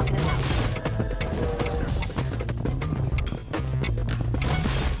I'm talking about.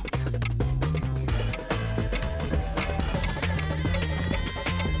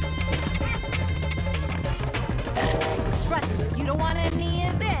 Trust me, you don't want any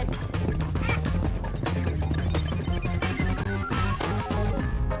of this.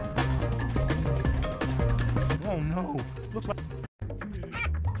 Oh no, looks like...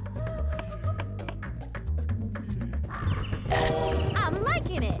 I'm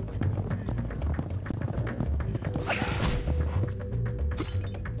liking it.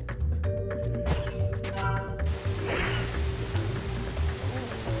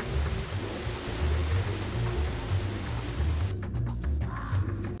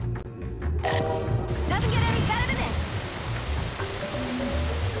 Doesn't get any better than this.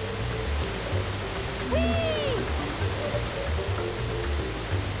 Whee!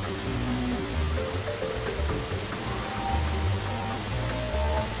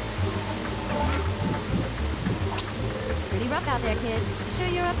 Pretty rough out there, kid. Sure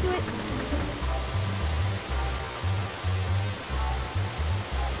you're up to it?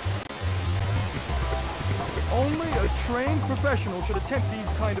 Only a trained professional should attempt these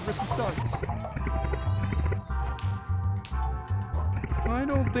kind of risky stunts. I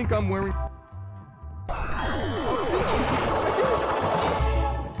don't think I'm wearing...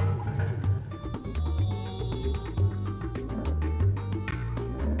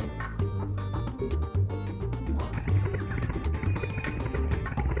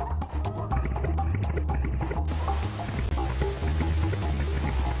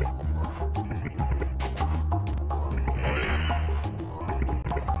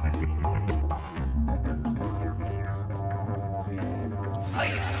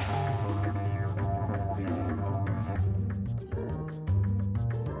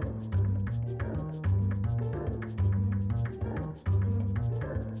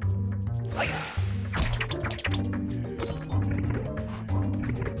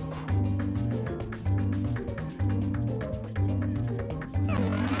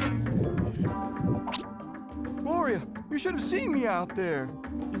 should have seen me out there.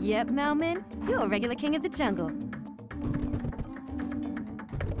 Yep, Melman, you're a regular king of the jungle.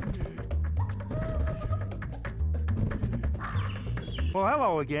 Well,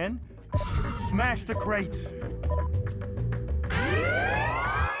 hello again. Smash the crates. Here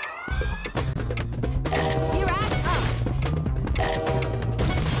I come.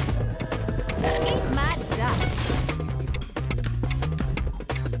 Eat my duck.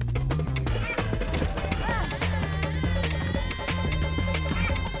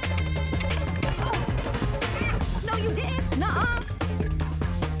 No, you didn't. Nuh-uh.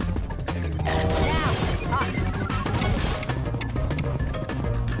 Now, talk.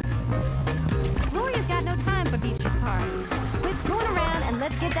 Gloria's got no time for beach party. Quit screwing around and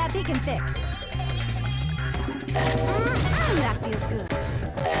let's get that beacon fixed. That feels good.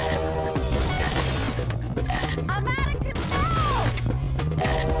 I'm out of control!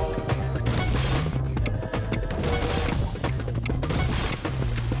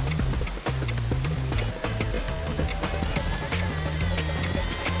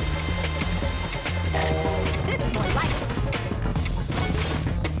 This is more like it.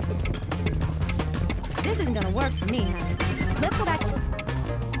 This isn't gonna work for me, huh? Let's go back.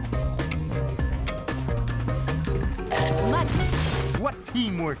 What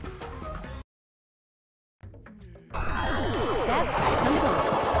teamwork? That's time to go.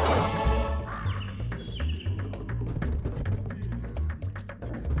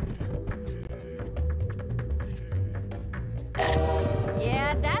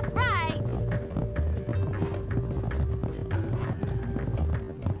 Yeah, that's right.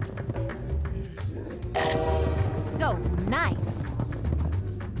 So nice.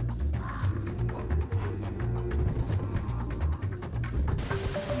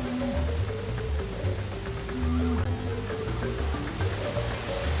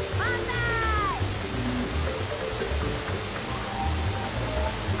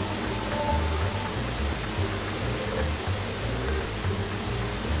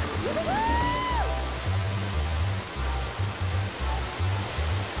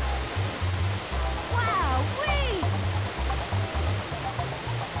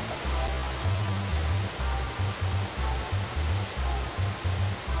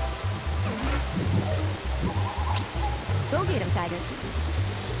 Go get him, Tiger.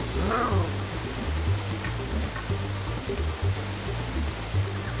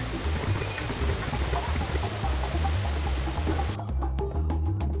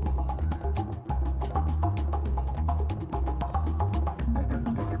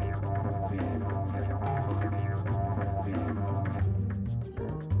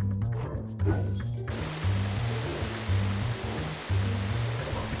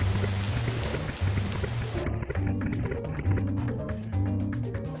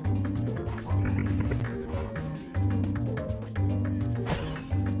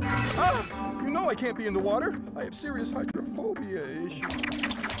 I can't be in the water. I have serious hydrophobia issues.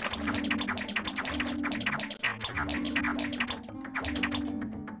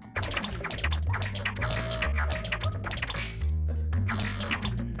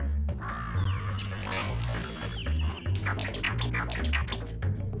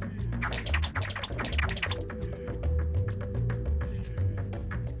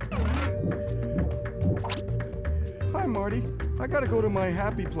 Hi, Marty. I gotta go to my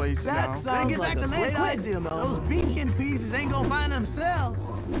happy place now. That sounds like a great idea, Mel. Those beacon pieces ain't gonna find themselves.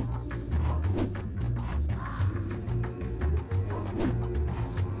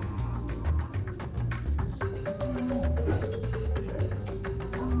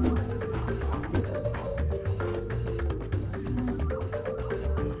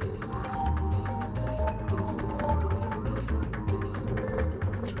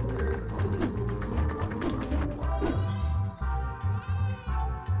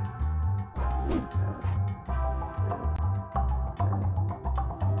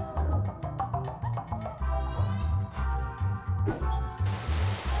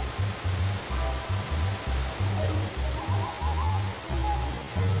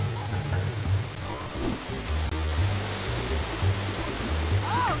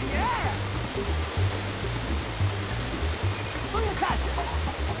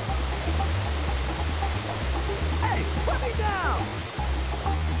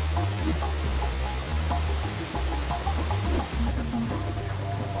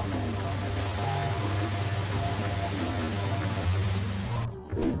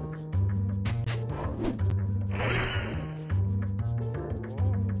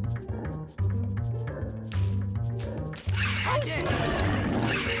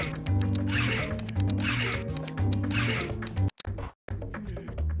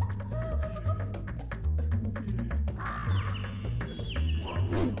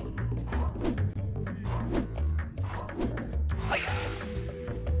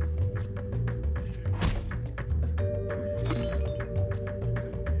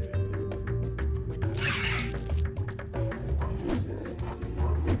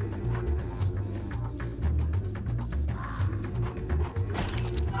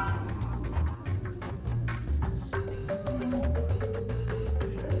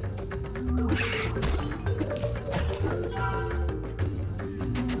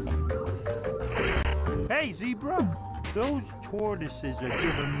 Hey, Zebra, those tortoises are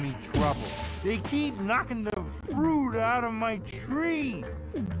giving me trouble. They keep knocking the fruit out of my tree.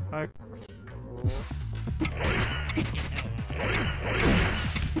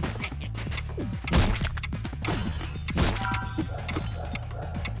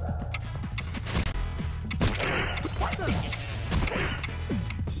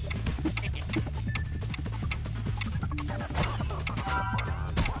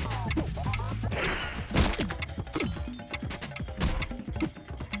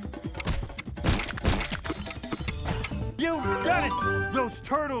 You done it! Those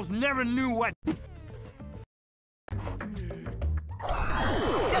turtles never knew what...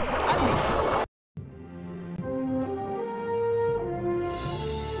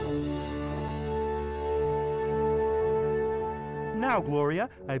 Now, Gloria,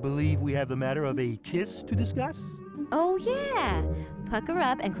 I believe we have the matter of a kiss to discuss. Oh, yeah. Pucker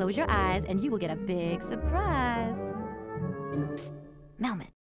up and close your eyes, and you will get a big surprise. Melman.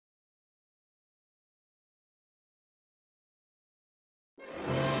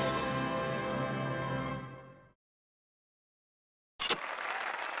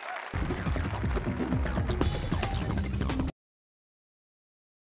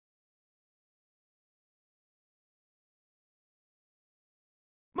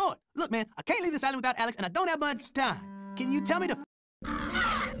 Mort, look, man, I can't leave this island without Alex, and I don't have much time. Can you tell me to...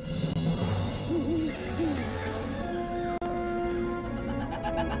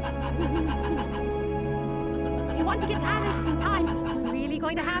 If you want to get to Alex in time, you're really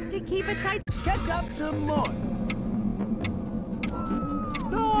going to have to keep it tight. Catch up some more.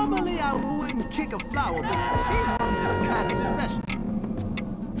 Normally, I wouldn't kick a flower, but these ones look kind of special.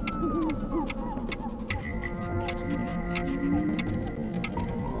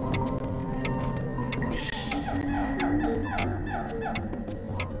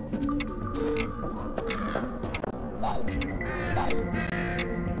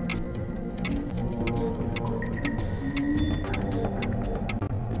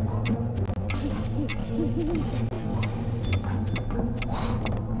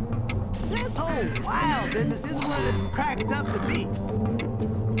 This whole wild business isn't what it's cracked up to be.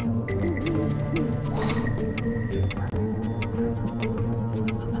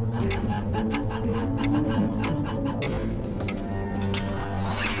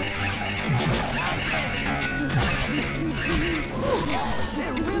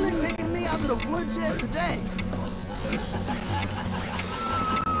 They're really taking me out to the woodshed today.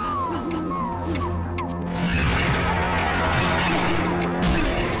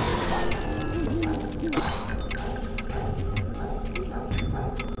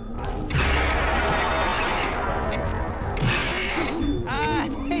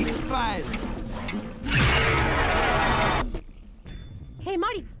 Hey,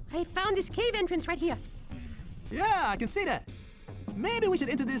 Marty, I found this cave entrance right here. Yeah, I can see that. Maybe we should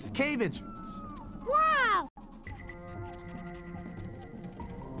enter this cave entrance. Wow!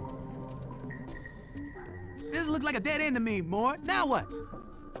 This looks like a dead end to me, Mort. Now what?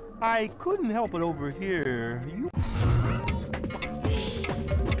 I couldn't help it over here.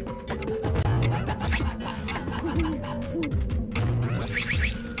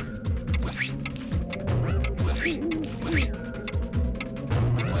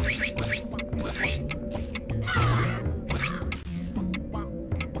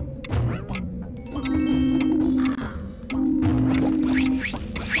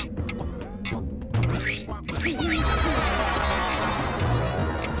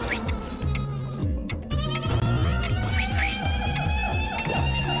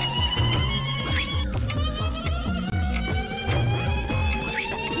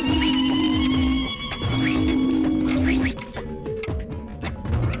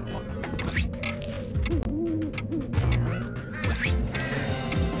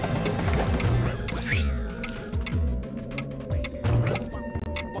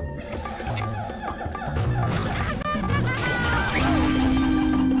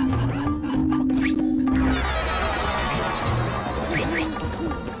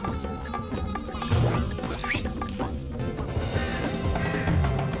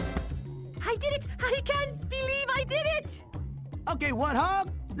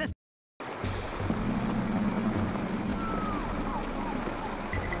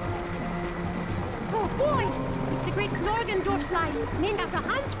 boy! It's the great Florgendorf slide, named after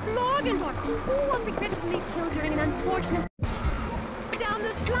Hans Florgendorf, who was regrettably killed during an unfortunate down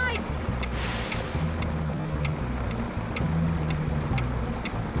the slide.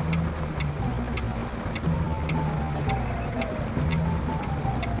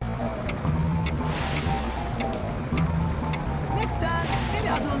 Next time, maybe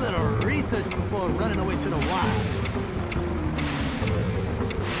I'll do a little research before running away to the wild.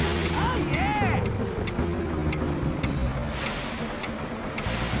 Oh, yeah!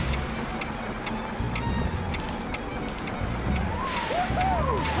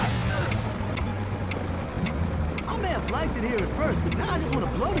 I may have liked it here at first, but now I just want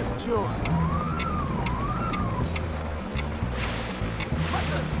to blow this joint.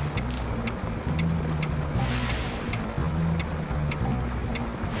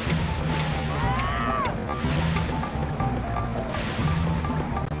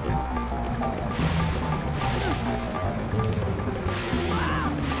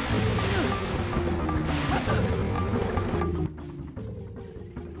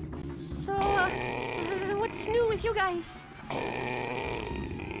 So, what's new with you guys?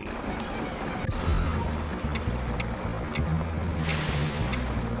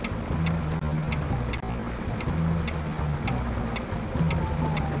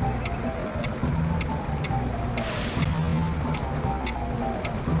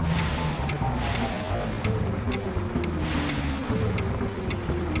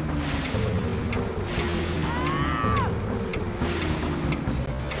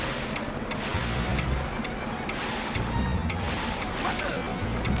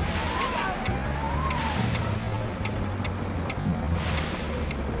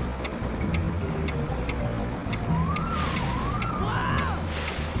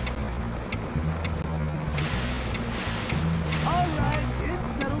 Alright,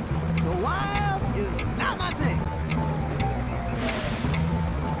 it's settled. The wild is not my thing.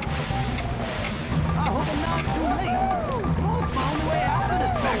 I hope I'm not too late. It's my only way out of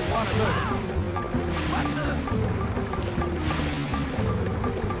this backwater bird. What the?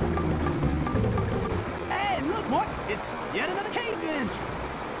 Hey, look, Mort! It's yet another cave entry.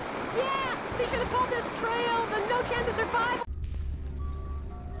 Yeah, they should have called this trail the No Chance of Survival.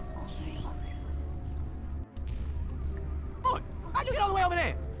 Mort, how'd you get all the way over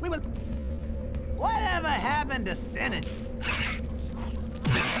there? We were... Whatever happened to synergy?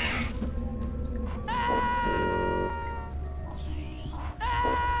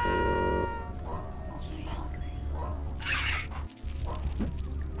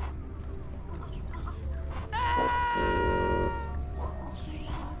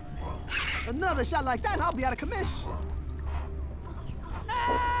 Another shot like that and I'll be out of commission.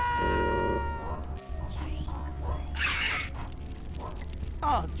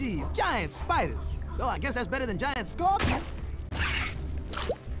 Oh, geez, giant spiders. Oh, I guess that's better than giant scorpions.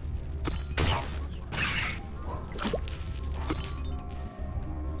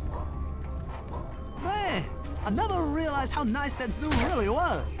 Man, I never realized how nice that zoo really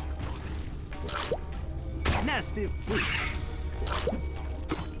was. Nasty freak.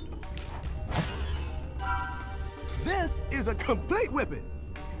 This is a complete whipping.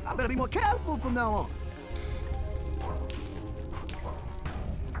 I better be more careful from now on.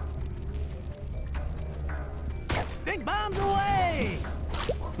 Stink bombs away!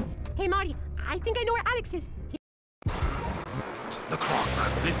 Hey, Marty, I think I know where Alex is. The croc.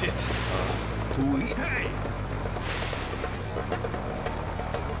 This is too easy. Hey!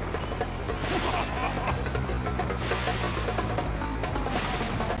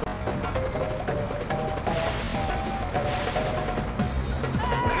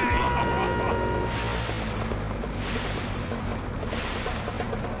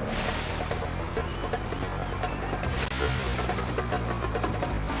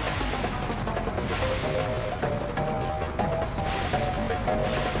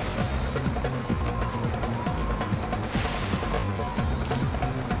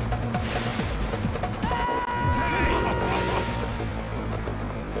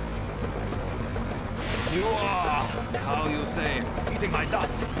 You are, how you say, eating my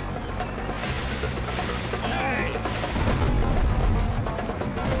dust. Hey!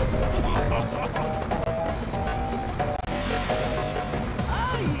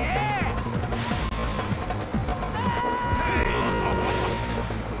 Oh, yeah!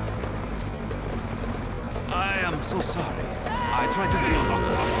 I am so sorry. I tried to give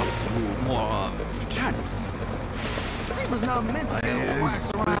you more chance. Zebra's not meant to be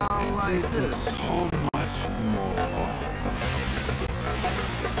whacked around like this. So much more.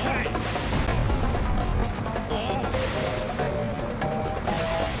 Hey! Oh!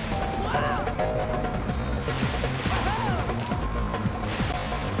 Wow!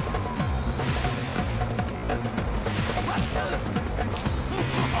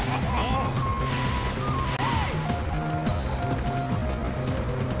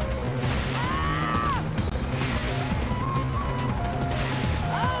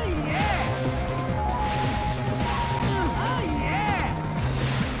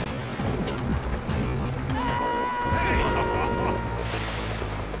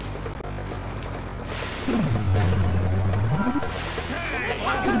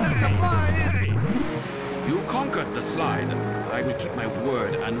 slide. I will keep my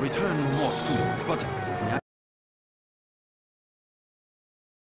word and return more food, but...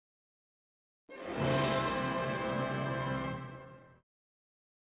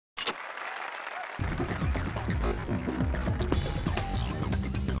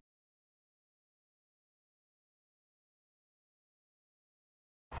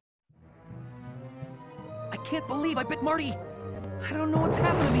 I can't believe I bit Marty! I don't know what's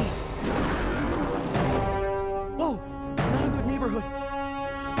happened to me! Whoa! Not a good neighborhood.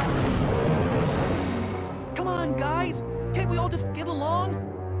 Come on, guys! Can't we all just get along?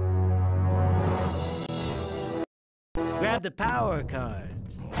 Grab the power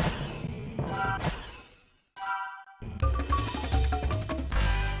cards.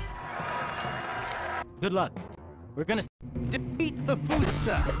 Good luck. We're gonna defeat the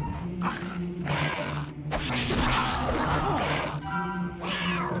Fusa!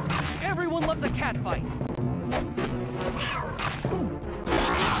 Everyone loves a catfight!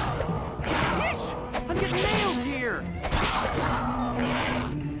 Yeesh! I'm getting nailed here!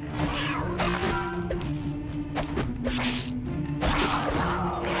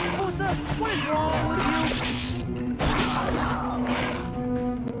 Fusa, what is wrong with you?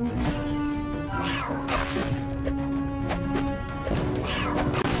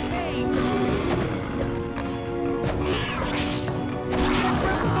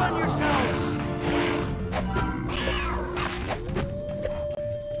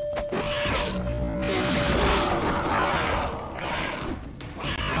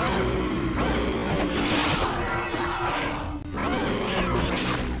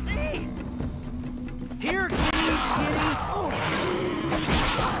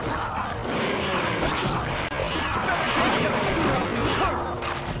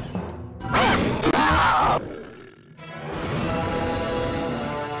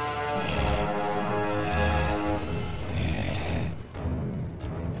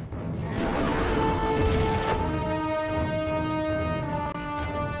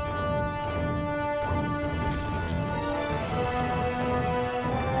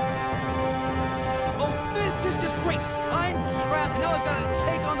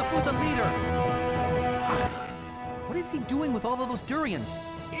 Doing with all of those durians?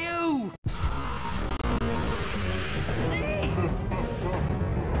 Ew!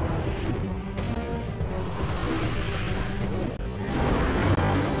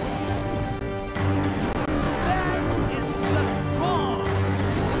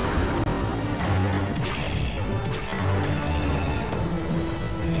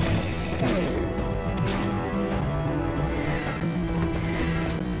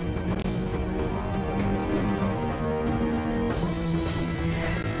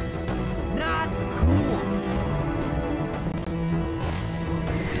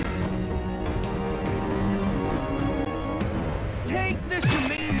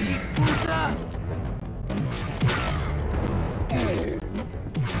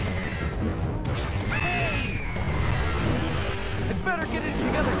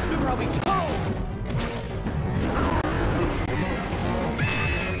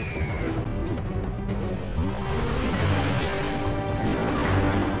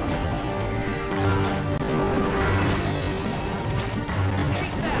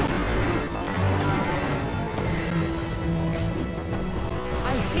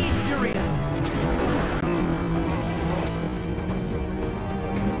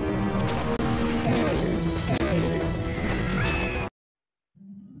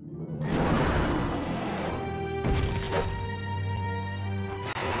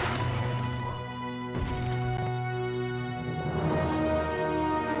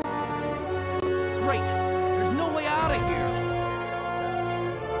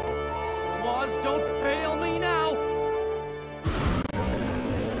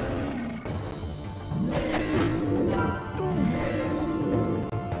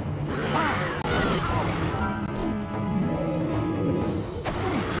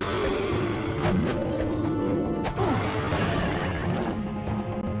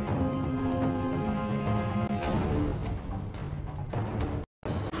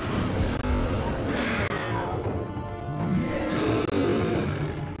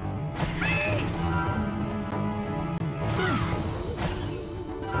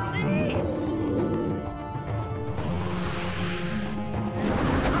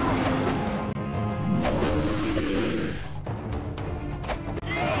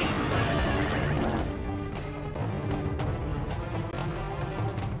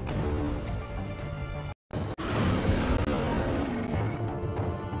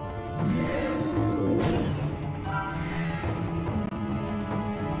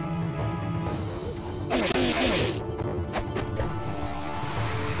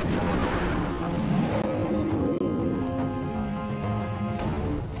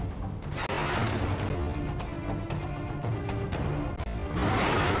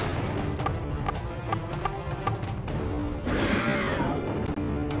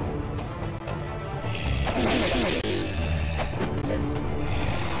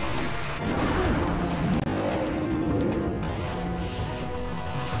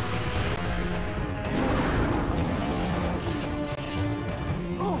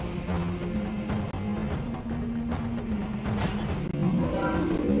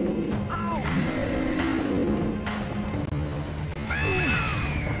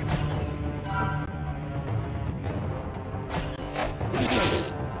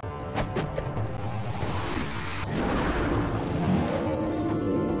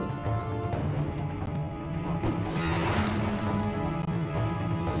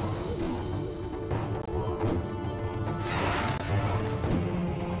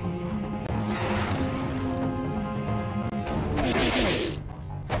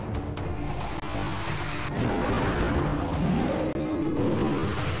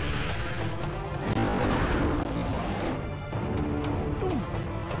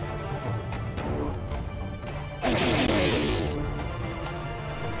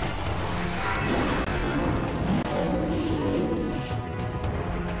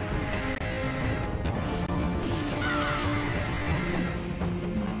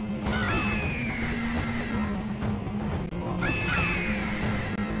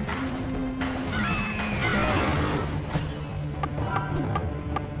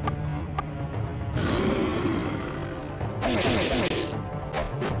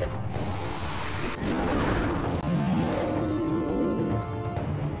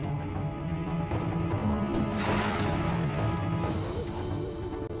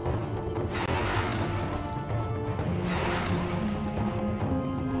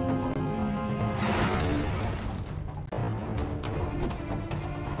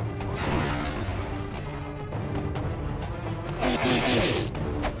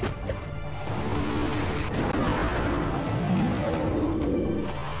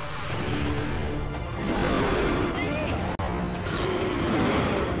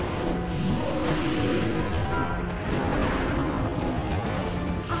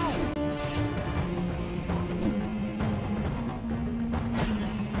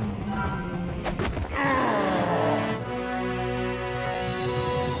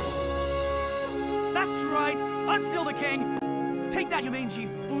 Take that, you mangy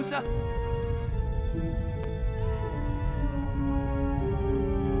boosa!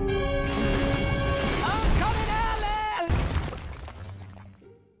 I'm coming, Alex!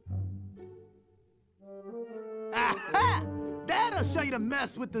 Aha! That'll show you to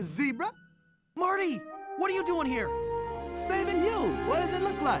mess with the zebra. Marty, what are you doing here? Saving you. What does it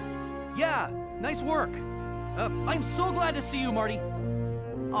look like? Yeah, nice work. I'm so glad to see you, Marty.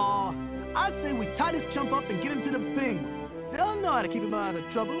 Aw, I'd say we tie this chump up and get him to the penguins. They'll know how to keep him out of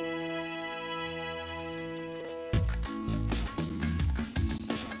trouble.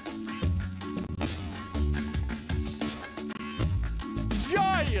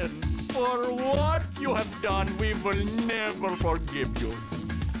 Giants, for what you have done, we will never forgive you.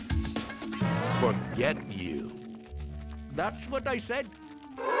 Forget you. That's what I said.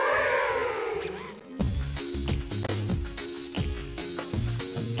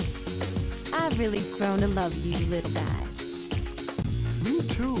 I've really grown to love you little guys. Me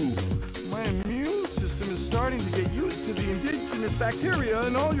too. My immune system is starting to get used to the indigenous bacteria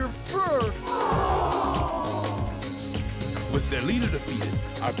in all your fur. With their leader defeated,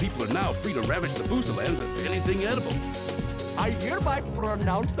 our people are now free to ravage the Fusa lands of anything edible. I hereby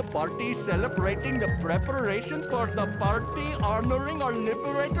pronounce the party celebrating the preparations for the party honoring our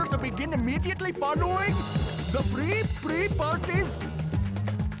liberator to begin immediately following the pre-parties.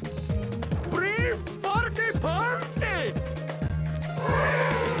 Pre-party party!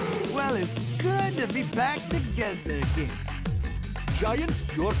 Well, it's good to be back together again.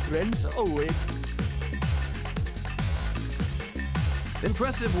 Giants, your friends await.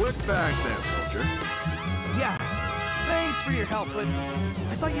 Impressive work back there, soldier. Yeah, thanks for your help, but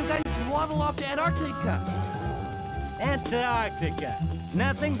I thought you guys would waddle off to Antarctica. Antarctica.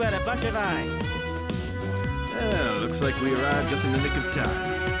 Nothing but a bunch of ice. Well, looks like we arrived just in the nick of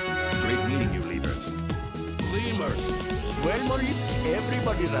time. Great meeting you, Lemurs. Lemurs. Well, Maurice,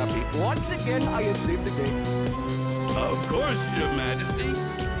 everybody's happy. Once again, I have saved the day. Of course, Your Majesty.